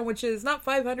 400 sandwiches, not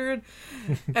 500.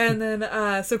 And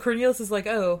then, so Cornelius is like,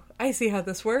 oh, I see how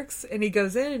this works. And he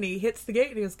goes in and he hits the gate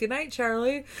and he goes, good night,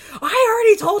 Charlie. I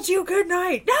already told you good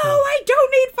night. No, I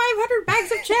don't need 500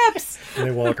 bags of chips. And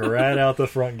they walk right out the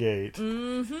front gate.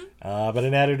 Mm-hmm. But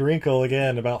an added wrinkle,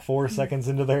 again, about 4 seconds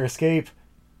into their escape,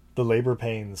 the labor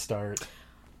pains start.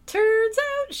 Turns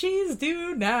out she's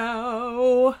due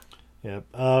now. Yep.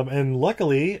 And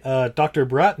luckily, Dr.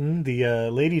 Bratton, the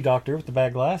lady doctor with the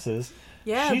bad glasses...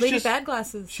 Yeah, bad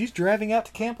glasses. She's driving out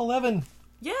to Camp 11.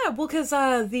 Yeah, well, because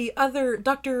the other...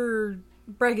 Dr.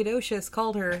 Braggadocious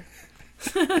called her.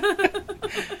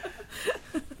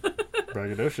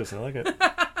 Braggadocious, I like it.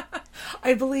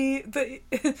 I believe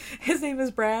his name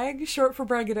is Bragg, short for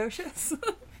Braggadocious.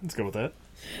 Let's go with that.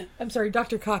 I'm sorry,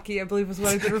 Dr. Cocky, I believe was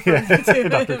what I've been referring to.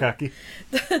 Dr. Cocky.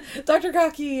 Dr.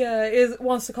 Cocky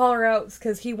wants to call her out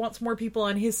because he wants more people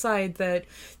on his side that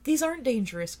these aren't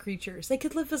dangerous creatures. They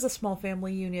could live as a small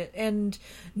family unit and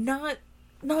not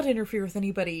interfere with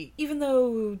anybody. Even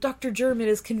though Dr. German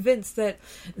is convinced that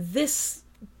this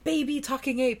baby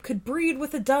talking ape could breed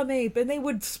with a dumb ape and they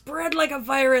would spread like a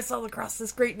virus all across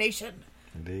this great nation.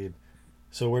 Indeed.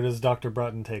 So where does Dr.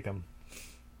 Bratton take him?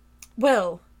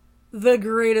 Well... the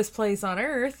greatest place on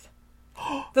Earth.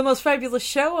 The most fabulous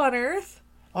show on Earth.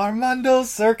 Armando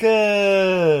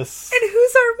Circus! And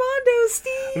who's Armando,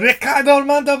 Steve? Ricardo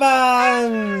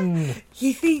Montalban!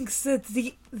 He thinks that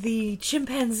the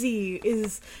chimpanzee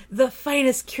is the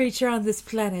finest creature on this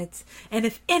planet. And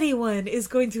if anyone is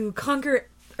going to conquer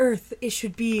Earth, it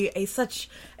should be such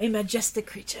a majestic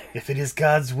creature. If it is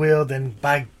God's will, then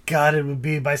by God it would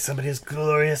be by somebody as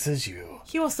glorious as you.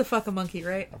 He wants to fuck a monkey,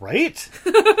 right? Right?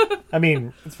 I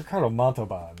mean, it's Ricardo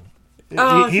Montalban.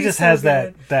 Oh, he just so has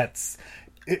good. that's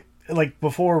like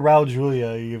before Raul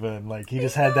Julia even, like he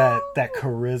just had that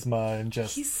charisma and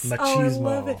just machismo. Oh, I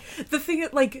love it. The thing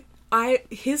is, like,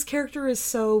 his character is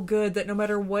so good that no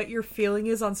matter what your feeling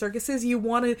is on circuses, you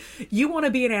want to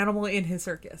be an animal in his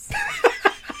circus.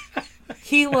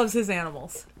 He loves his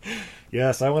animals.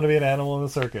 Yes, I want to be an animal in the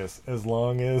circus as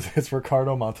long as it's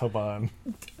Ricardo Montalban.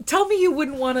 Tell me you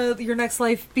wouldn't want to your next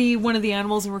life be one of the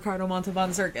animals in Ricardo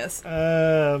Montalban's circus.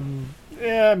 Yeah,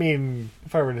 I mean,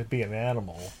 if I were to be an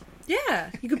animal.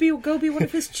 Yeah, you could go be one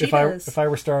of his cheetahs. If I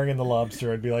were starring in The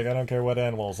Lobster, I'd be like, I don't care what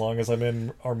animal, as long as I'm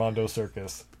in Armando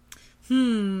Circus.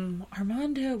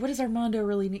 Armando, what does Armando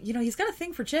really need? You know, he's got a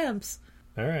thing for chimps.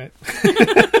 All right.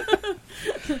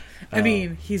 I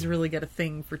mean, he's really got a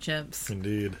thing for chimps.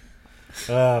 Indeed.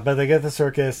 But they get the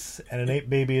circus, and an ape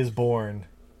baby is born.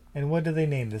 And what do they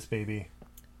name this baby?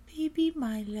 Baby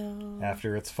Milo.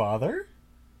 After its father?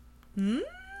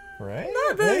 Right?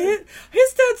 No,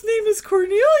 his dad's name is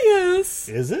Cornelius.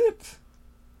 Is it?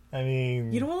 I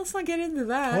mean... You know what? Let's not get into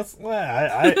that.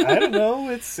 I don't know.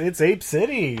 It's Ape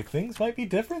City. Things might be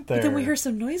different there. But then we hear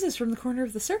some noises from the corner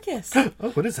of the circus.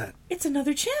 Oh, what is that? It's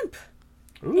another chimp.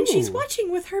 Ooh. And she's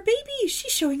watching with her baby.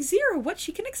 She's showing Zero what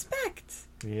she can expect.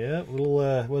 Yeah,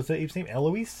 little, what's that ape's name?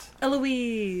 Eloise?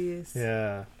 Eloise.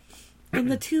 Yeah.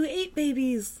 And the 2 ape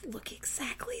babies look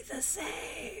exactly the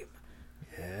same.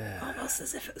 Yeah. Almost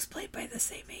as if it was played by the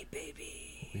same ape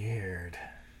baby. Weird.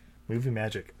 Movie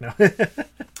magic. No.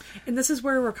 And this is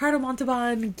where Ricardo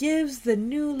Montalban gives the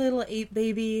new little ape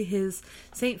baby his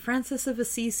St. Francis of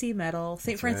Assisi medal.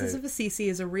 St. Francis of Assisi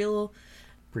is a real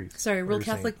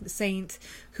Catholic saint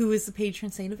who is the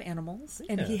patron saint of animals.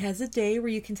 And he has a day where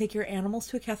you can take your animals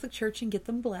to a Catholic church and get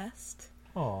them blessed.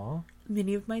 Aw.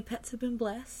 Many of my pets have been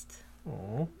blessed.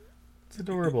 Aw. It's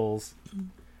adorables.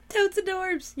 Totes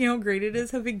adorbs. You know how great it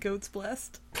is having goats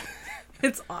blessed?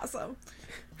 It's awesome.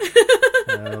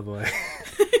 Oh boy.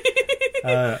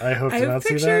 I hope I to have not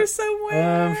see that. pictures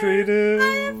somewhere. I'm sure you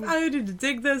do. I need to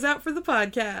dig those out for the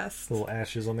podcast. Little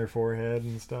ashes on their forehead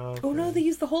and stuff. Oh no, they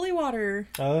use the holy water.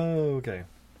 Oh, okay.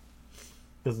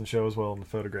 Doesn't show as well in the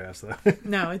photographs, though.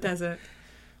 No, it doesn't.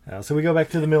 So we go back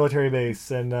to the military base,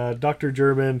 and Dr.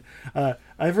 German,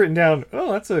 I've written down,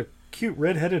 oh, that's a cute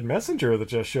red-headed messenger that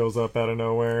just shows up out of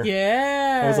nowhere.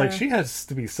 Yeah. I was like, she has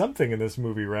to be something in this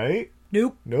movie, right?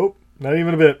 Nope. Nope, not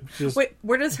even a bit. Just Wait,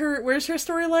 where's her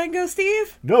storyline go,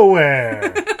 Steve?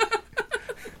 nowhere.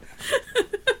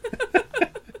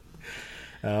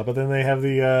 But then they have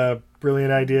the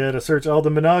brilliant idea to search all the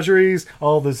menageries,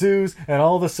 all the zoos, and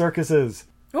all the circuses.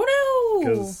 Oh no!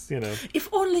 Because, you know... If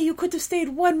only you could have stayed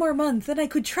one more month, then you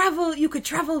could travel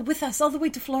with us all the way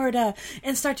to Florida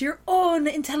and start your own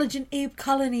intelligent ape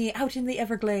colony out in the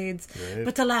Everglades. Right.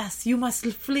 But alas, you must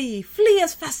flee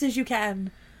as fast as you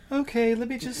can. Okay, let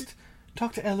me just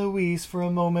talk to Eloise for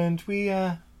a moment. We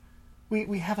have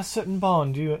a certain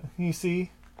bond, you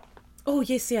see? Oh,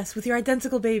 yes, with your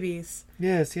identical babies.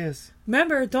 Yes.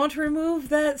 Remember, don't remove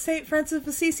that St. Francis of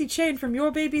Assisi chain from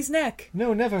your baby's neck.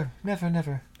 No, never.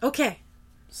 Okay.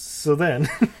 So then...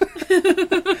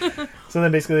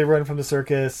 basically they run from the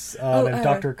circus, and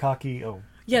Dr. Cocky... Oh.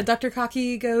 Yeah, Dr.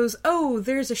 Cocky goes, oh,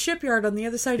 there's a shipyard on the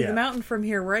other side of the mountain from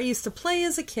here where I used to play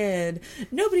as a kid.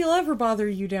 Nobody will ever bother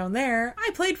you down there.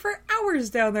 I played for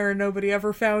hours down there and nobody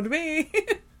ever found me.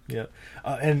 Yeah.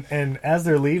 And as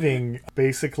they're leaving,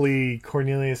 basically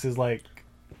Cornelius is like,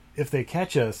 if they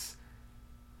catch us,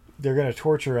 they're going to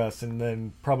torture us and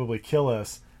then probably kill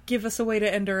us. Give us a way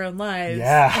to end our own lives.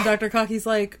 Yeah. And Dr. Cocky's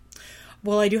like,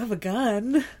 well, I do have a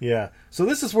gun. Yeah. So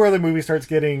this is where the movie starts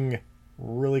getting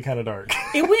really kind of dark.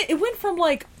 It went from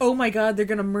like, oh my god, they're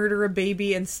going to murder a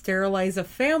baby and sterilize a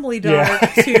family dog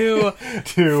to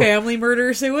family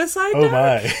murder suicide dog. Oh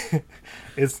my.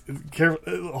 It's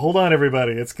careful. Hold on,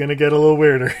 everybody. It's going to get a little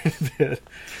weirder in a bit.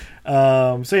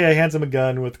 So yeah, he hands him a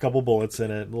gun with a couple bullets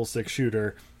in it, a little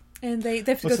 6-shooter. And they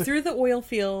have to go through the oil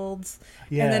fields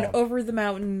and then over the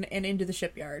mountain and into the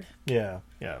shipyard. Yeah.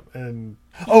 And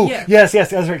yes,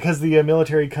 that's right, because the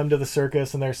military come to the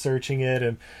circus and they're searching it,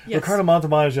 and Ricardo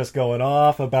Montalban is just going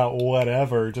off about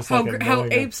whatever, just how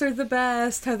apes are the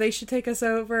best, how they should take us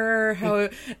over, how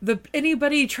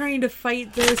anybody trying to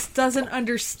fight this doesn't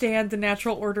understand the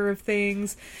natural order of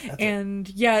things,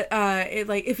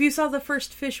 if you saw the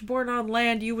first fish born on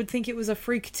land, you would think it was a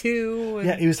freak too. And...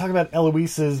 Yeah, he was talking about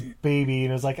Eloise's baby, and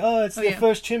it was like, it's the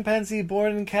first chimpanzee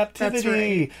born in captivity. That's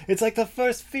right. It's like the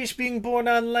first fish being born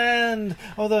on land,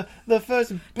 or the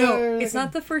first bird. No, it's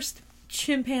not the first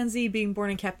chimpanzee being born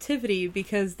in captivity,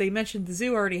 because they mentioned the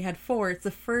zoo already had 4. It's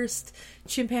the first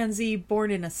chimpanzee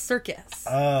born in a circus.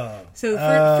 Oh. So the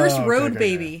first road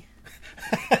baby.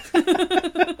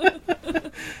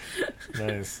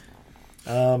 Nice.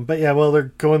 But yeah, well,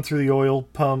 they're going through the oil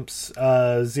pumps.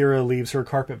 Zira leaves her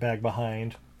carpet bag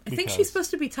behind. I think she's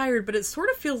supposed to be tired, but it sort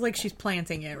of feels like she's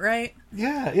planting it, right?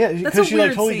 Yeah, because she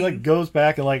totally goes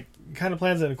back and kind of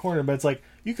plants it in a corner, but it's like,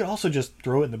 you could also just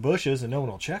throw it in the bushes and no one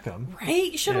will check them.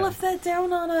 Right? You should have left that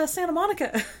down on Santa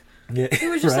Monica. Yeah, it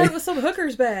was just like with some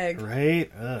hooker's bag. Right?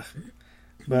 Ugh.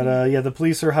 But the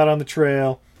police are hot on the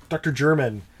trail. Dr.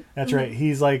 German, that's right.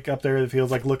 He's up there in the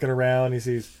fields, looking around. He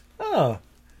sees, a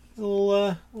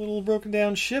little broken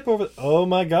down ship over. Oh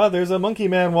my God! There's a monkey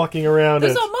man walking around.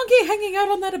 There's a monkey hanging out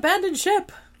on that abandoned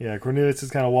ship. Yeah, Cornelius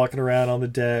is kind of walking around on the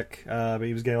deck, but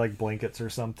he was getting blankets or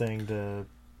something to.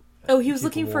 Oh, he was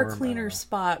looking for a cleaner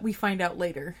spot. We find out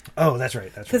later. Oh, that's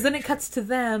right. Because then it cuts to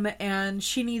them, and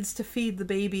she needs to feed the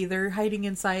baby. They're hiding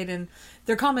inside, and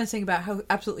they're commenting about how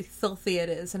absolutely filthy it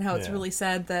is, and how it's really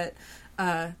sad that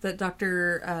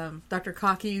Dr.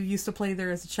 Cocky used to play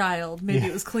there as a child. Maybe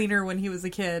it was cleaner when he was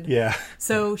a kid. Yeah.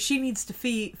 So she needs to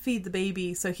feed the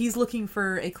baby, so he's looking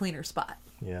for a cleaner spot.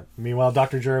 Yeah. Meanwhile,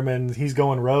 Dr. German, he's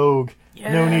going rogue.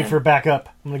 Yeah. No need for backup.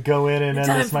 I'm going to go in and end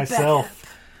this myself.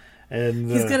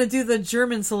 And he's going to do the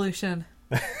German solution.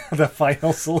 The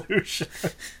final solution.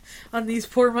 On these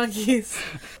poor monkeys.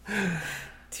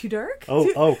 Too dark?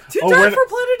 Too dark for Planet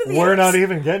of the Apes? We're not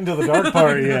even getting to the dark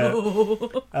part yet.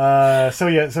 So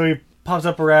he pops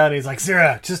up around and he's like,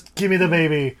 Zira, just give me the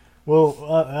baby.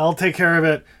 I'll take care of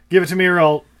it. Give it to me or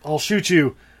I'll shoot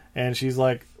you. And she's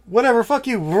like, whatever, fuck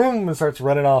you. Vroom, and starts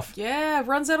running off. Yeah,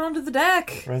 runs out onto the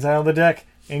deck. Runs out on the deck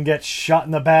and gets shot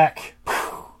in the back.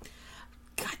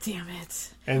 God damn it.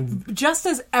 And just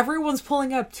as everyone's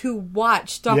pulling up to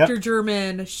watch Dr.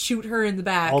 German shoot her in the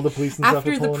back. All the police and stuff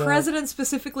after are the pulling president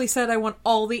specifically said, I want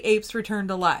all the apes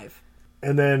returned alive.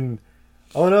 And then,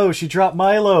 oh no, she dropped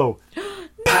Milo.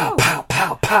 Pow, pow,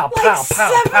 pow, pow, Like pow, pow,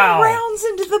 7 pow. rounds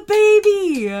into the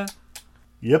baby.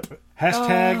 Yep.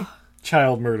 Hashtag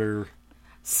child murder.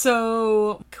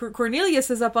 So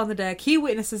Cornelius is up on the deck. He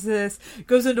witnesses this,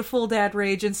 goes into full dad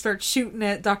rage, and starts shooting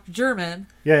at Dr. German.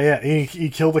 Yeah. He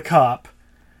killed a cop.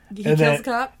 He kills the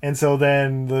cop. And so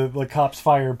then the cops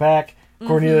fire back.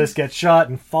 Cornelius gets shot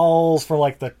and falls from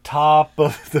like the top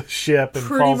of the ship and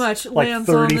Pretty falls much like lands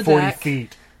 30, on the 40 deck.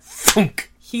 feet.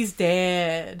 Thunk. He's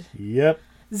dead. Yep.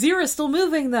 Zira's still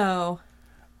moving, though.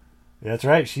 That's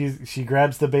right. She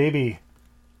grabs the baby.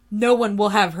 No one will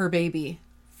have her baby.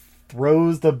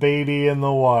 Throws the baby in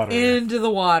the water. Into the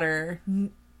water.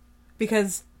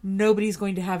 Because nobody's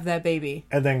going to have that baby.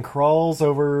 And then crawls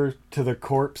over to the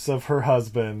corpse of her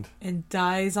husband. And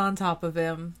dies on top of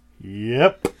him.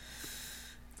 Yep.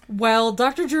 While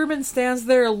Dr. German stands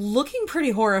there looking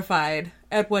pretty horrified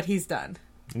at what he's done.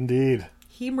 Indeed.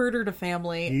 He murdered a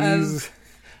family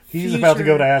He's about to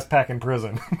go to ass pack in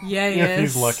prison. Yeah, he if is.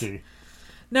 he's lucky.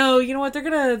 No, you know what? They're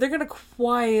gonna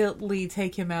quietly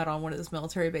take him out on one of his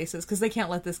military bases because they can't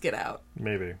let this get out.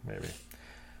 Maybe.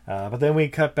 But then we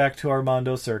cut back to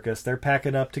Armando Circus. They're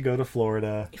packing up to go to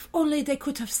Florida. If only they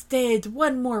could have stayed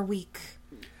one more week.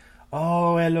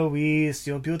 Oh, Eloise,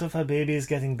 your beautiful baby is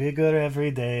getting bigger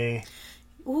every day.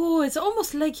 Ooh, it's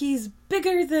almost like he's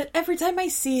bigger than every time I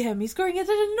see him. He's growing at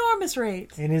an enormous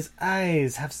rate. And his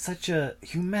eyes have such a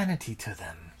humanity to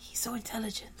them. He's so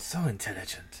intelligent. So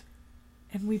intelligent.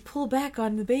 And we pull back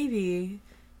on the baby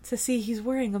to see he's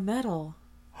wearing a medal.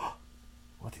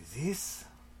 What is this?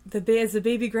 As the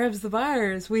baby grabs the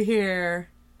bars, we hear...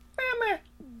 Mama,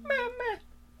 mama,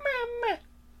 mama,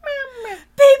 mama.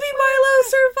 Baby Milo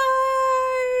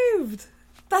survived!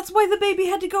 That's why the baby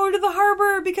had to go to the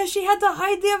harbor, because she had to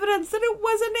hide the evidence that it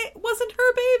wasn't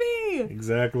her baby!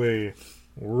 Exactly.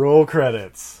 Roll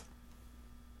credits.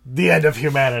 The end of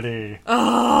humanity.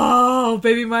 Oh,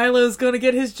 baby Milo's gonna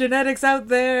get his genetics out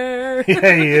there.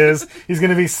 Yeah, he is. He's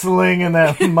going to be slinging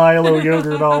that Milo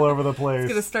yogurt all over the place. He's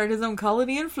gonna start his own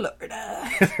colony in Florida.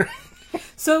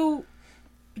 So,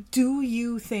 do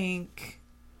you think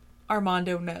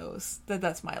Armando knows that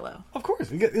that's Milo? Of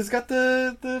course. He's got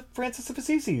the Francis of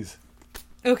Assisi's.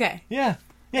 Okay. Yeah.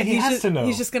 Yeah, he has to know.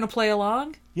 He's just gonna play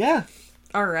along? Yeah.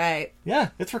 All right.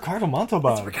 Yeah, it's Ricardo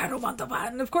Montalban. It's Ricardo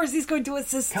Montalban. Of course, he's going to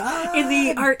assist God.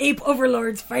 in our ape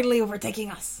overlords finally overtaking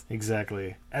us.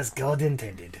 Exactly. As God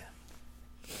intended.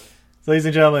 So, ladies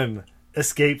and gentlemen,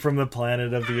 Escape from the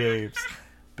Planet of the Apes.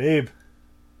 Babe,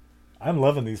 I'm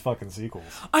loving these fucking sequels.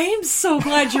 I am so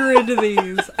glad you're into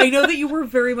these. I know that you were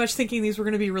very much thinking these were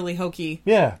going to be really hokey.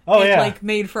 Yeah. Oh, and, yeah. like,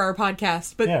 made for our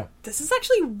podcast. But this is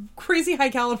actually crazy high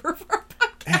caliber for our podcast.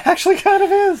 It actually kind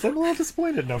of is. I'm a little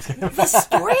disappointed. No, the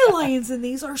storylines in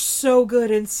these are so good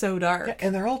and so dark. Yeah,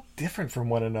 and they're all different from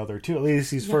one another, too. At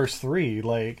least these first three.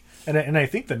 Like, and I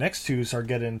think the next two start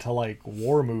getting into, like,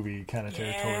 war movie kind of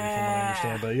territory, from what I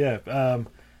understand. But,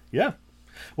 yeah.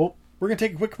 Well, we're going to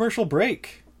take a quick commercial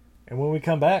break. And when we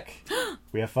come back,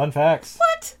 we have fun facts.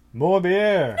 What? More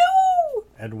beer. No!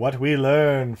 And what we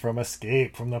learn from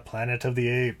Escape from the Planet of the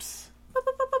Apes.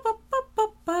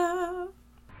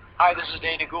 Hi, this is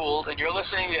Dana Gould, and you're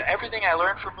listening to Everything I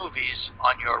Learned from Movies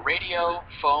on your radio,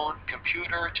 phone,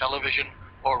 computer, television,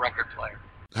 or record player.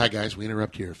 Hi, guys. We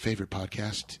interrupt your favorite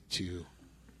podcast to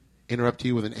interrupt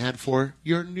you with an ad for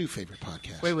your new favorite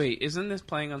podcast. Wait. Isn't this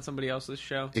playing on somebody else's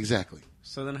show? Exactly.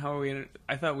 So then how are we...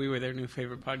 I thought we were their new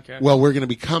favorite podcast. Well, we're going to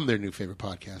become their new favorite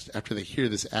podcast after they hear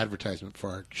this advertisement for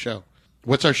our show.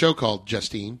 What's our show called,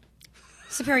 Justine?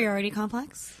 Superiority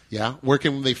Complex. Yeah. Where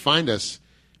can they find us,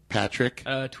 Patrick?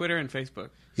 Twitter and Facebook.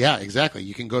 Yeah, exactly.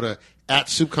 You can go to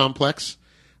 @SoupComplex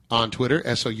on Twitter,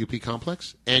 SOUP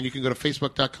Complex, and you can go to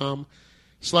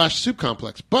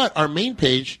Facebook.com/SoupComplex. But our main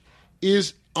page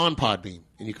is on Podbean,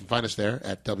 and you can find us there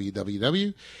at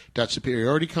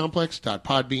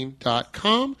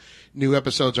www.superioritycomplex.podbean.com. New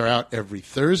episodes are out every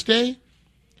Thursday.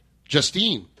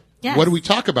 Justine, yes. What do we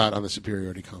talk about on the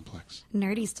Superiority Complex?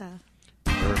 Nerdy stuff.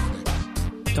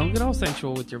 Perfect. Don't get all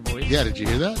sensual with your voice. Yeah, did you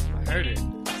hear that? I heard it.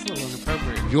 It's a little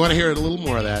inappropriate. If you want to hear a little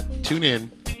more of that, tune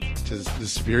in to the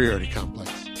Superiority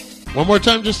Complex. One more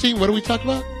time, Justine, what do we talk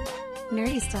about?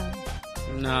 Nerdy stuff.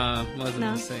 Nah, wasn't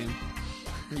the same.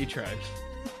 You tried.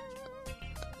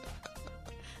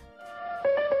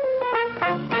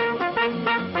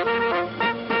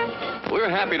 We're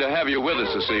happy to have you with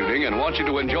us this evening and want you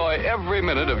to enjoy every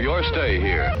minute of your stay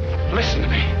here. Listen to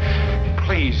me.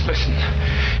 please, listen.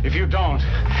 If you don't,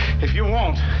 if you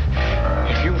won't,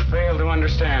 if you fail to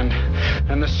understand,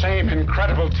 then the same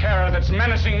incredible terror that's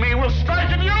menacing me will strike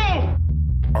at you!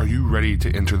 Are you ready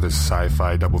to enter the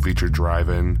Sci-Fi Double Feature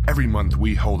Drive-In? Every month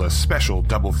we hold a special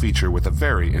double feature with a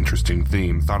very interesting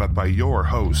theme thought up by your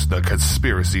host, the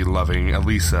conspiracy-loving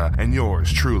Elisa, and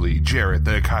yours truly, Jarrett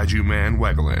the Kaiju Man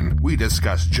Wegelin. We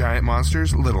discuss giant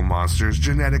monsters, little monsters,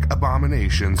 genetic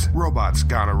abominations, robots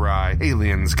gone awry,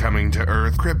 aliens coming to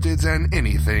Earth, cryptids, and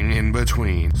anything in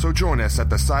between. So join us at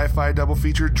the Sci-Fi Double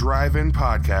Feature Drive-In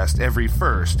podcast every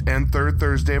first and third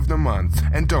Thursday of the month.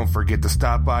 And don't forget to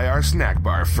stop by our snack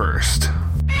bar first. I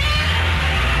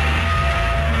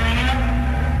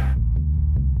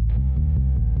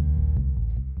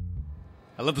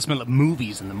love the smell of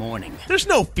movies in the morning. There's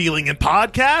no feeling in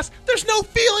podcasts. There's no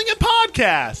feeling in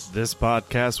podcasts. This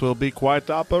podcast will be quite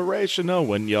operational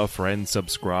when your friends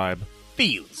subscribe.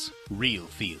 Feels. Real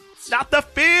feels. Not the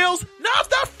feels. Not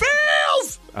the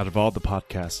feels. Out of all the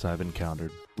podcasts I've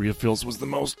encountered, Real Feels was the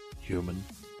most human.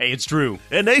 Hey, it's Drew.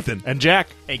 And Nathan. And Jack.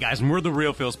 Hey, guys, and we're the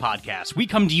Real Feels Podcast. We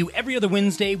come to you every other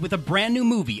Wednesday with a brand new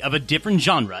movie of a different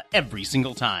genre every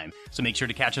single time. So make sure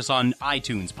to catch us on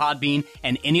iTunes, Podbean,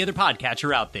 and any other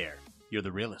podcatcher out there. You're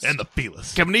the realest. And the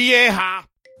feelest. Coming to yeehaw.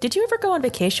 Did you ever go on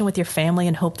vacation with your family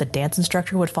and hope the dance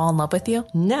instructor would fall in love with you?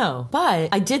 No, but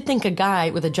I did think a guy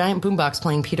with a giant boombox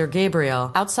playing Peter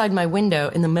Gabriel outside my window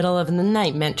in the middle of the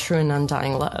night meant true and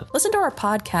undying love. Listen to our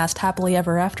podcast, Happily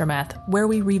Ever Aftermath, where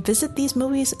we revisit these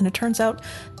movies, and it turns out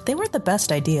they weren't the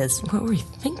best ideas. What were you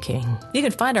thinking? You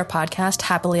can find our podcast,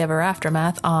 Happily Ever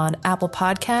Aftermath, on Apple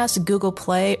Podcasts, Google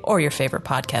Play, or your favorite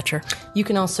podcatcher. You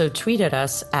can also tweet at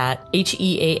us at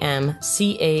HEAMCAST,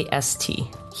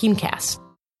 Heamcast.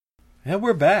 And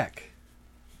we're back.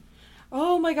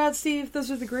 Oh my god, Steve, those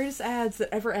are the greatest ads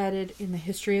that ever added in the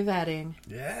history of adding.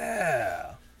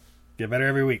 Yeah. Get better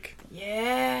every week.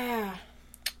 Yeah.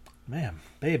 Man,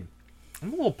 babe,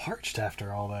 I'm a little parched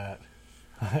after all that.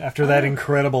 After that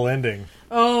incredible ending.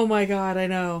 Oh my god, I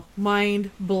know.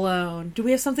 Mind blown. Do we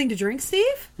have something to drink,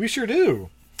 Steve? We sure do.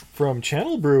 From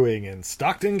Channel Brewing in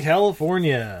Stockton,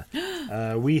 California.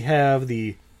 We have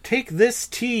the Take This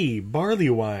Tea barley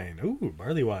wine. Ooh,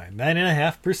 barley wine.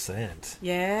 9.5%.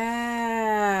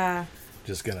 Yeah.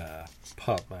 Just gonna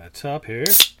pop my top here.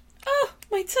 Oh,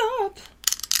 my top.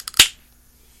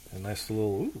 A nice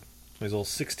little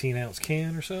 16-ounce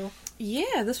can or so.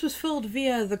 Yeah, this was filled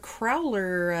via the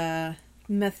Crowler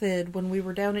method when we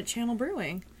were down at Channel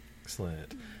Brewing.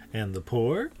 Excellent. And the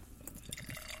pour?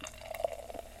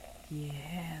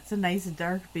 Yeah, it's a nice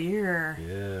dark beer.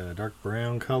 Yeah, dark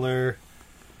brown color.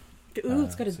 Ooh,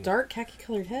 it's got a dark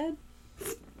khaki-colored head.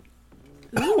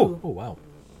 Ooh. Oh, wow.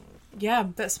 Yeah,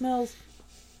 that smells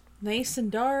nice and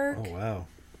dark. Oh, wow.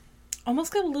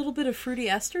 Almost got a little bit of fruity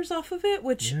esters off of it,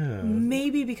 which may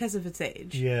be because of its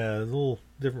age. Yeah, a little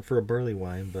different for a barley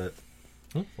wine, but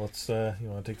let's, you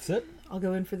want to take a sip? I'll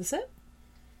go in for the sip.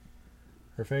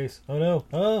 Her face. Oh, no.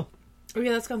 Oh,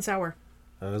 yeah, that's gone sour.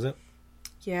 Oh, is it?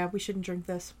 Yeah, we shouldn't drink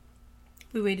this.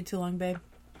 We waited too long, babe.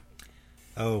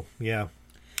 Oh, yeah.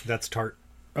 That's tart.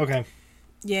 Okay.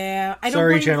 Yeah.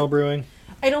 Sorry, Channel Brewing.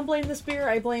 I don't blame this beer.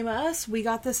 I blame us. We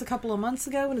got this a couple of months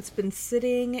ago, and it's been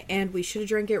sitting, and we should have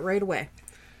drank it right away.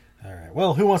 All right.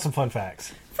 Well, who wants some fun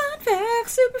facts? Fun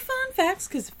facts. Super fun facts,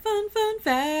 because fun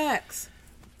facts.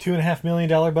 $2.5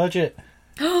 million budget.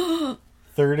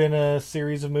 Third in a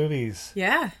series of movies.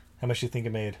 Yeah. How much do you think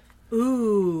it made?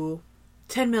 Ooh.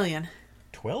 10 million.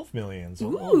 12 million. So a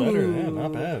little better. Yeah,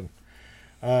 not bad.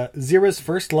 Zira's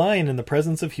first line in the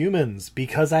presence of humans,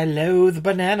 "Because I loathe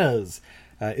bananas,"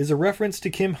 is a reference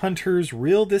to Kim Hunter's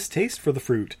real distaste for the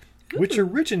fruit, which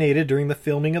originated during the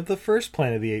filming of the first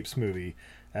Planet of the Apes movie.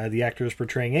 The actors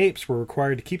portraying apes were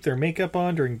required to keep their makeup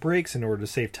on during breaks in order to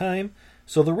save time,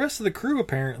 so the rest of the crew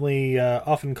apparently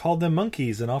often called them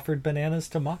monkeys and offered bananas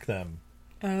to mock them.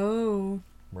 Oh.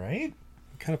 Right?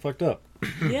 Kind of fucked up.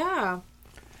 Yeah.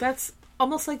 That's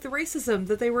almost like the racism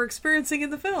that they were experiencing in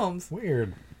the films.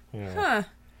 Weird. Yeah. Huh.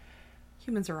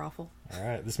 Humans are awful. All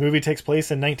right. This movie takes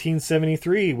place in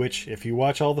 1973, which, if you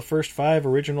watch all the first 5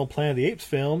 original Planet of the Apes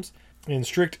films, in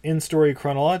strict in-story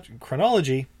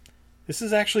chronology, this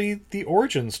is actually the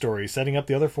origin story, setting up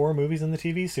the other 4 movies in the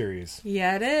TV series.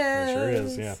 Yeah, it is. It sure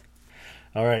is, yeah.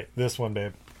 All right. This one,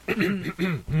 babe.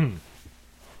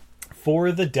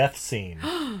 For the death scene.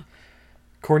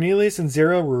 Cornelius and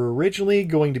Zira were originally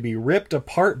going to be ripped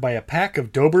apart by a pack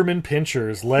of Doberman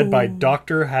Pinschers led by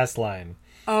Dr. Hasline.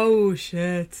 Oh,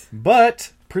 shit.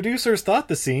 But producers thought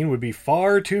the scene would be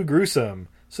far too gruesome,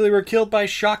 so they were killed by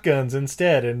shotguns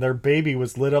instead, and their baby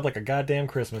was lit up like a goddamn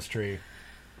Christmas tree.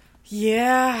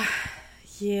 Yeah.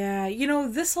 Yeah,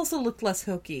 this also looked less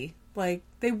hokey. Like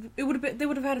they would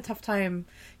have had a tough time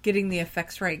getting the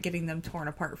effects right, getting them torn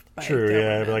apart by True,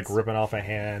 governments. yeah, like ripping off a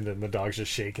hand and the dog's just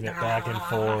shaking it back and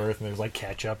forth, and there's like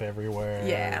ketchup everywhere.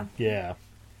 Yeah.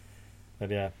 But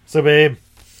yeah. So, babe,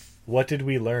 what did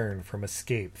we learn from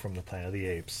Escape from the Planet of the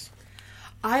Apes?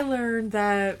 I learned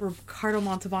that Ricardo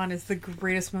Montalban is the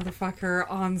greatest motherfucker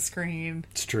on screen.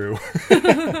 It's true.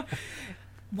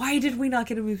 Why did we not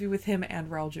get a movie with him and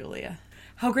Raul Julia?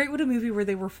 How great would a movie where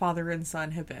they were father and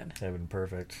son have been? That would have been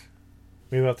perfect.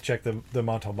 Maybe we'll have to check the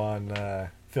Montalban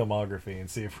filmography and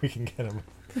see if we can get him.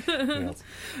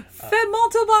 Fed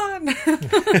Montalban!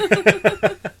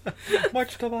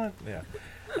 Montalban! Yeah.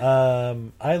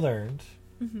 I learned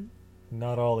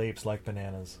not all apes like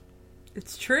bananas.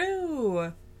 It's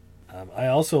true. I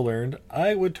also learned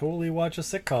I would totally watch a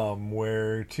sitcom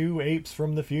where 2 apes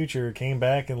from the future came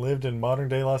back and lived in modern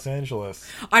day Los Angeles.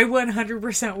 I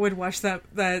 100% would watch that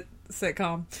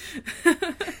sitcom.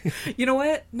 You know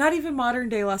what? Not even modern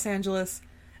day Los Angeles.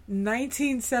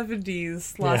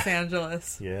 1970s Los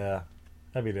Angeles. Yeah.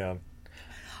 I'd be down.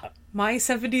 My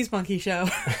 70s monkey show.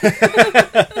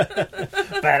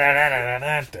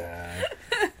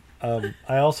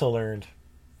 I also learned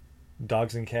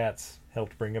dogs and cats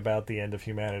helped bring about the end of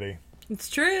humanity. It's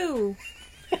true.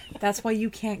 That's why you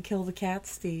can't kill the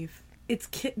cats, Steve. It's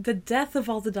the death of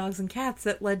all the dogs and cats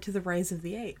that led to the rise of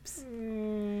the apes.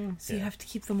 So you have to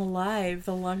keep them alive.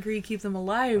 The longer you keep them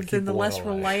alive, then the less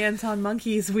reliant on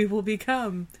monkeys we will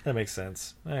become. That makes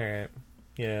sense. All right.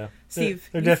 Yeah. Steve.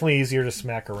 They're definitely easier to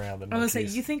smack around than monkeys. I was going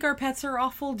to say, you think our pets are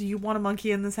awful? Do you want a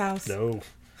monkey in this house? No.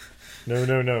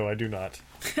 No, I do not.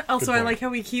 Also, I like how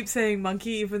we keep saying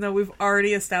monkey, even though we've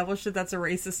already established that that's a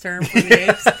racist term for the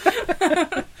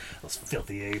apes. Those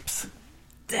filthy apes.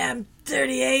 Damn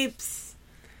dirty apes.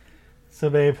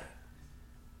 So, babe,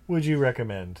 would you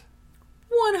recommend?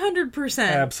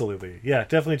 100%. Absolutely. Yeah,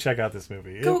 definitely check out this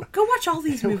movie. Go watch all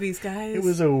these movies, guys. It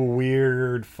was a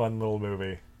weird, fun little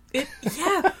movie.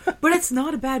 Yeah, but it's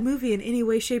not a bad movie in any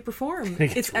way, shape, or form.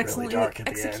 It's excellently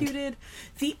executed.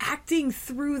 The acting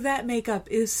through that makeup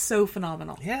is so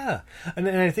phenomenal. Yeah, and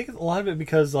I think a lot of it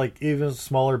because, like, even a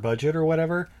smaller budget or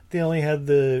whatever, they only had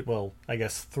I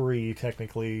guess 3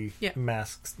 technically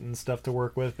masks and stuff to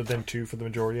work with, but then 2 for the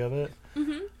majority of it.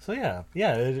 Mm-hmm. So yeah,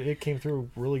 it came through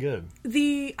really good.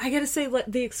 I gotta say,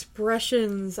 the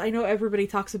expressions. I know everybody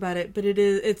talks about it, but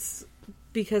it's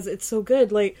because it's so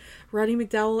good. Like Roddy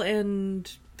McDowall and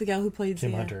the gal who played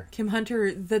Kim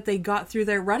Hunter, that they got through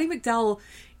there. Roddy McDowall,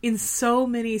 in so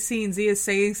many scenes, he is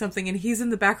saying something and he's in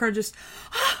the background just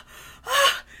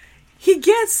he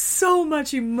gets so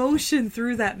much emotion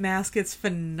through that mask. It's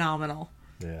phenomenal.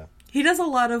 Yeah. He does a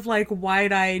lot of like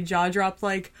wide-eyed, jaw-dropped,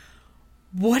 like,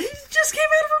 what did just came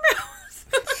out of her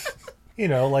mouth? You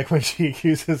know, like when she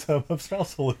accuses him of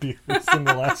spousal abuse in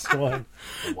the last one.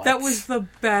 What? That was the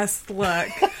best look.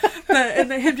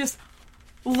 And him just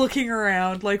looking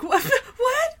around like, what?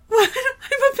 I'm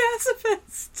a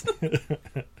pacifist.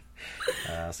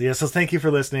 So thank you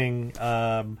for listening.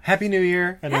 Happy New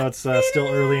Year. I know it's still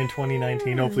early in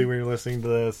 2019. Hopefully when you're listening to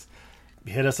this,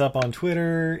 hit us up on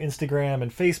Twitter, Instagram,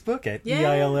 and Facebook at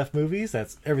EILF Movies.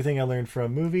 That's Everything I Learned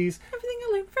from Movies. Everything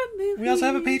I Learned from Movies. We also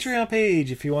have a Patreon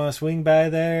page if you want to swing by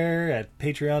there at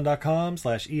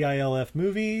patreon.com/EILF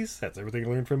Movies. That's Everything I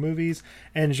Learned from Movies.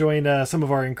 And join some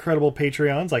of our incredible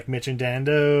Patreons like Mitch and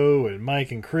Dando, and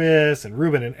Mike and Chris, and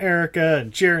Ruben and Erica,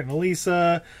 and Jarrett and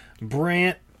Elisa,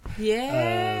 Brant.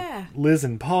 Yeah. Liz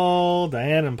and Paul,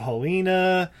 Diane and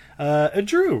Paulina,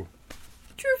 Drew.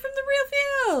 Drew from the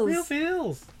Real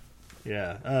Feels.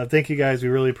 Yeah. Thank you guys. We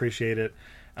really appreciate it.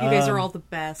 You guys are all the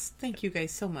best. Thank you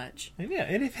guys so much. And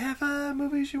if you have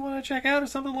movies you want to check out or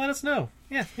something, let us know.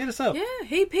 Yeah, hit us up. Yeah.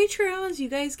 Hey, Patreons, you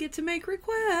guys get to make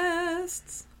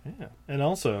requests. Yeah. And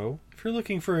also, if you're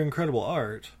looking for incredible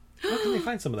art, where can they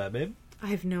find some of that, babe? I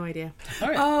have no idea. All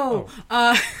right.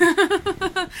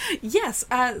 Yes.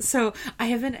 So I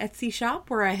have an Etsy shop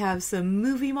where I have some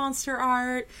movie monster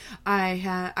art.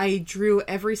 I drew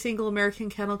every single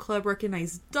American Kennel Club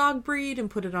recognized dog breed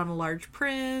and put it on a large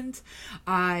print.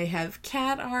 I have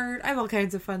cat art. I have all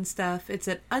kinds of fun stuff. It's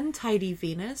at Untidy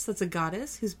Venus. That's a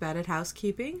goddess who's bad at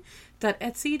housekeeping.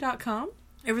 .etsy.com.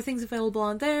 Everything's available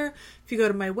on there. If you go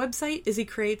to my website,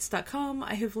 izzycreates.com,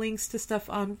 I have links to stuff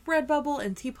on Redbubble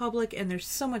and TeePublic, and there's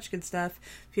so much good stuff.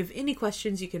 If you have any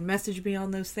questions, you can message me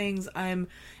on those things. I'm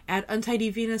at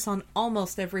Untidy Venus on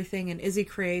almost everything, and Izzy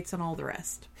Creates on all the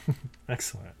rest.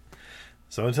 Excellent.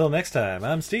 So until next time,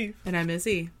 I'm Steve. And I'm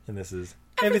Izzy. And this is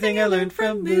Everything I Learned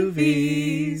from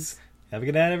Movies. Have a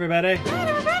good night, everybody.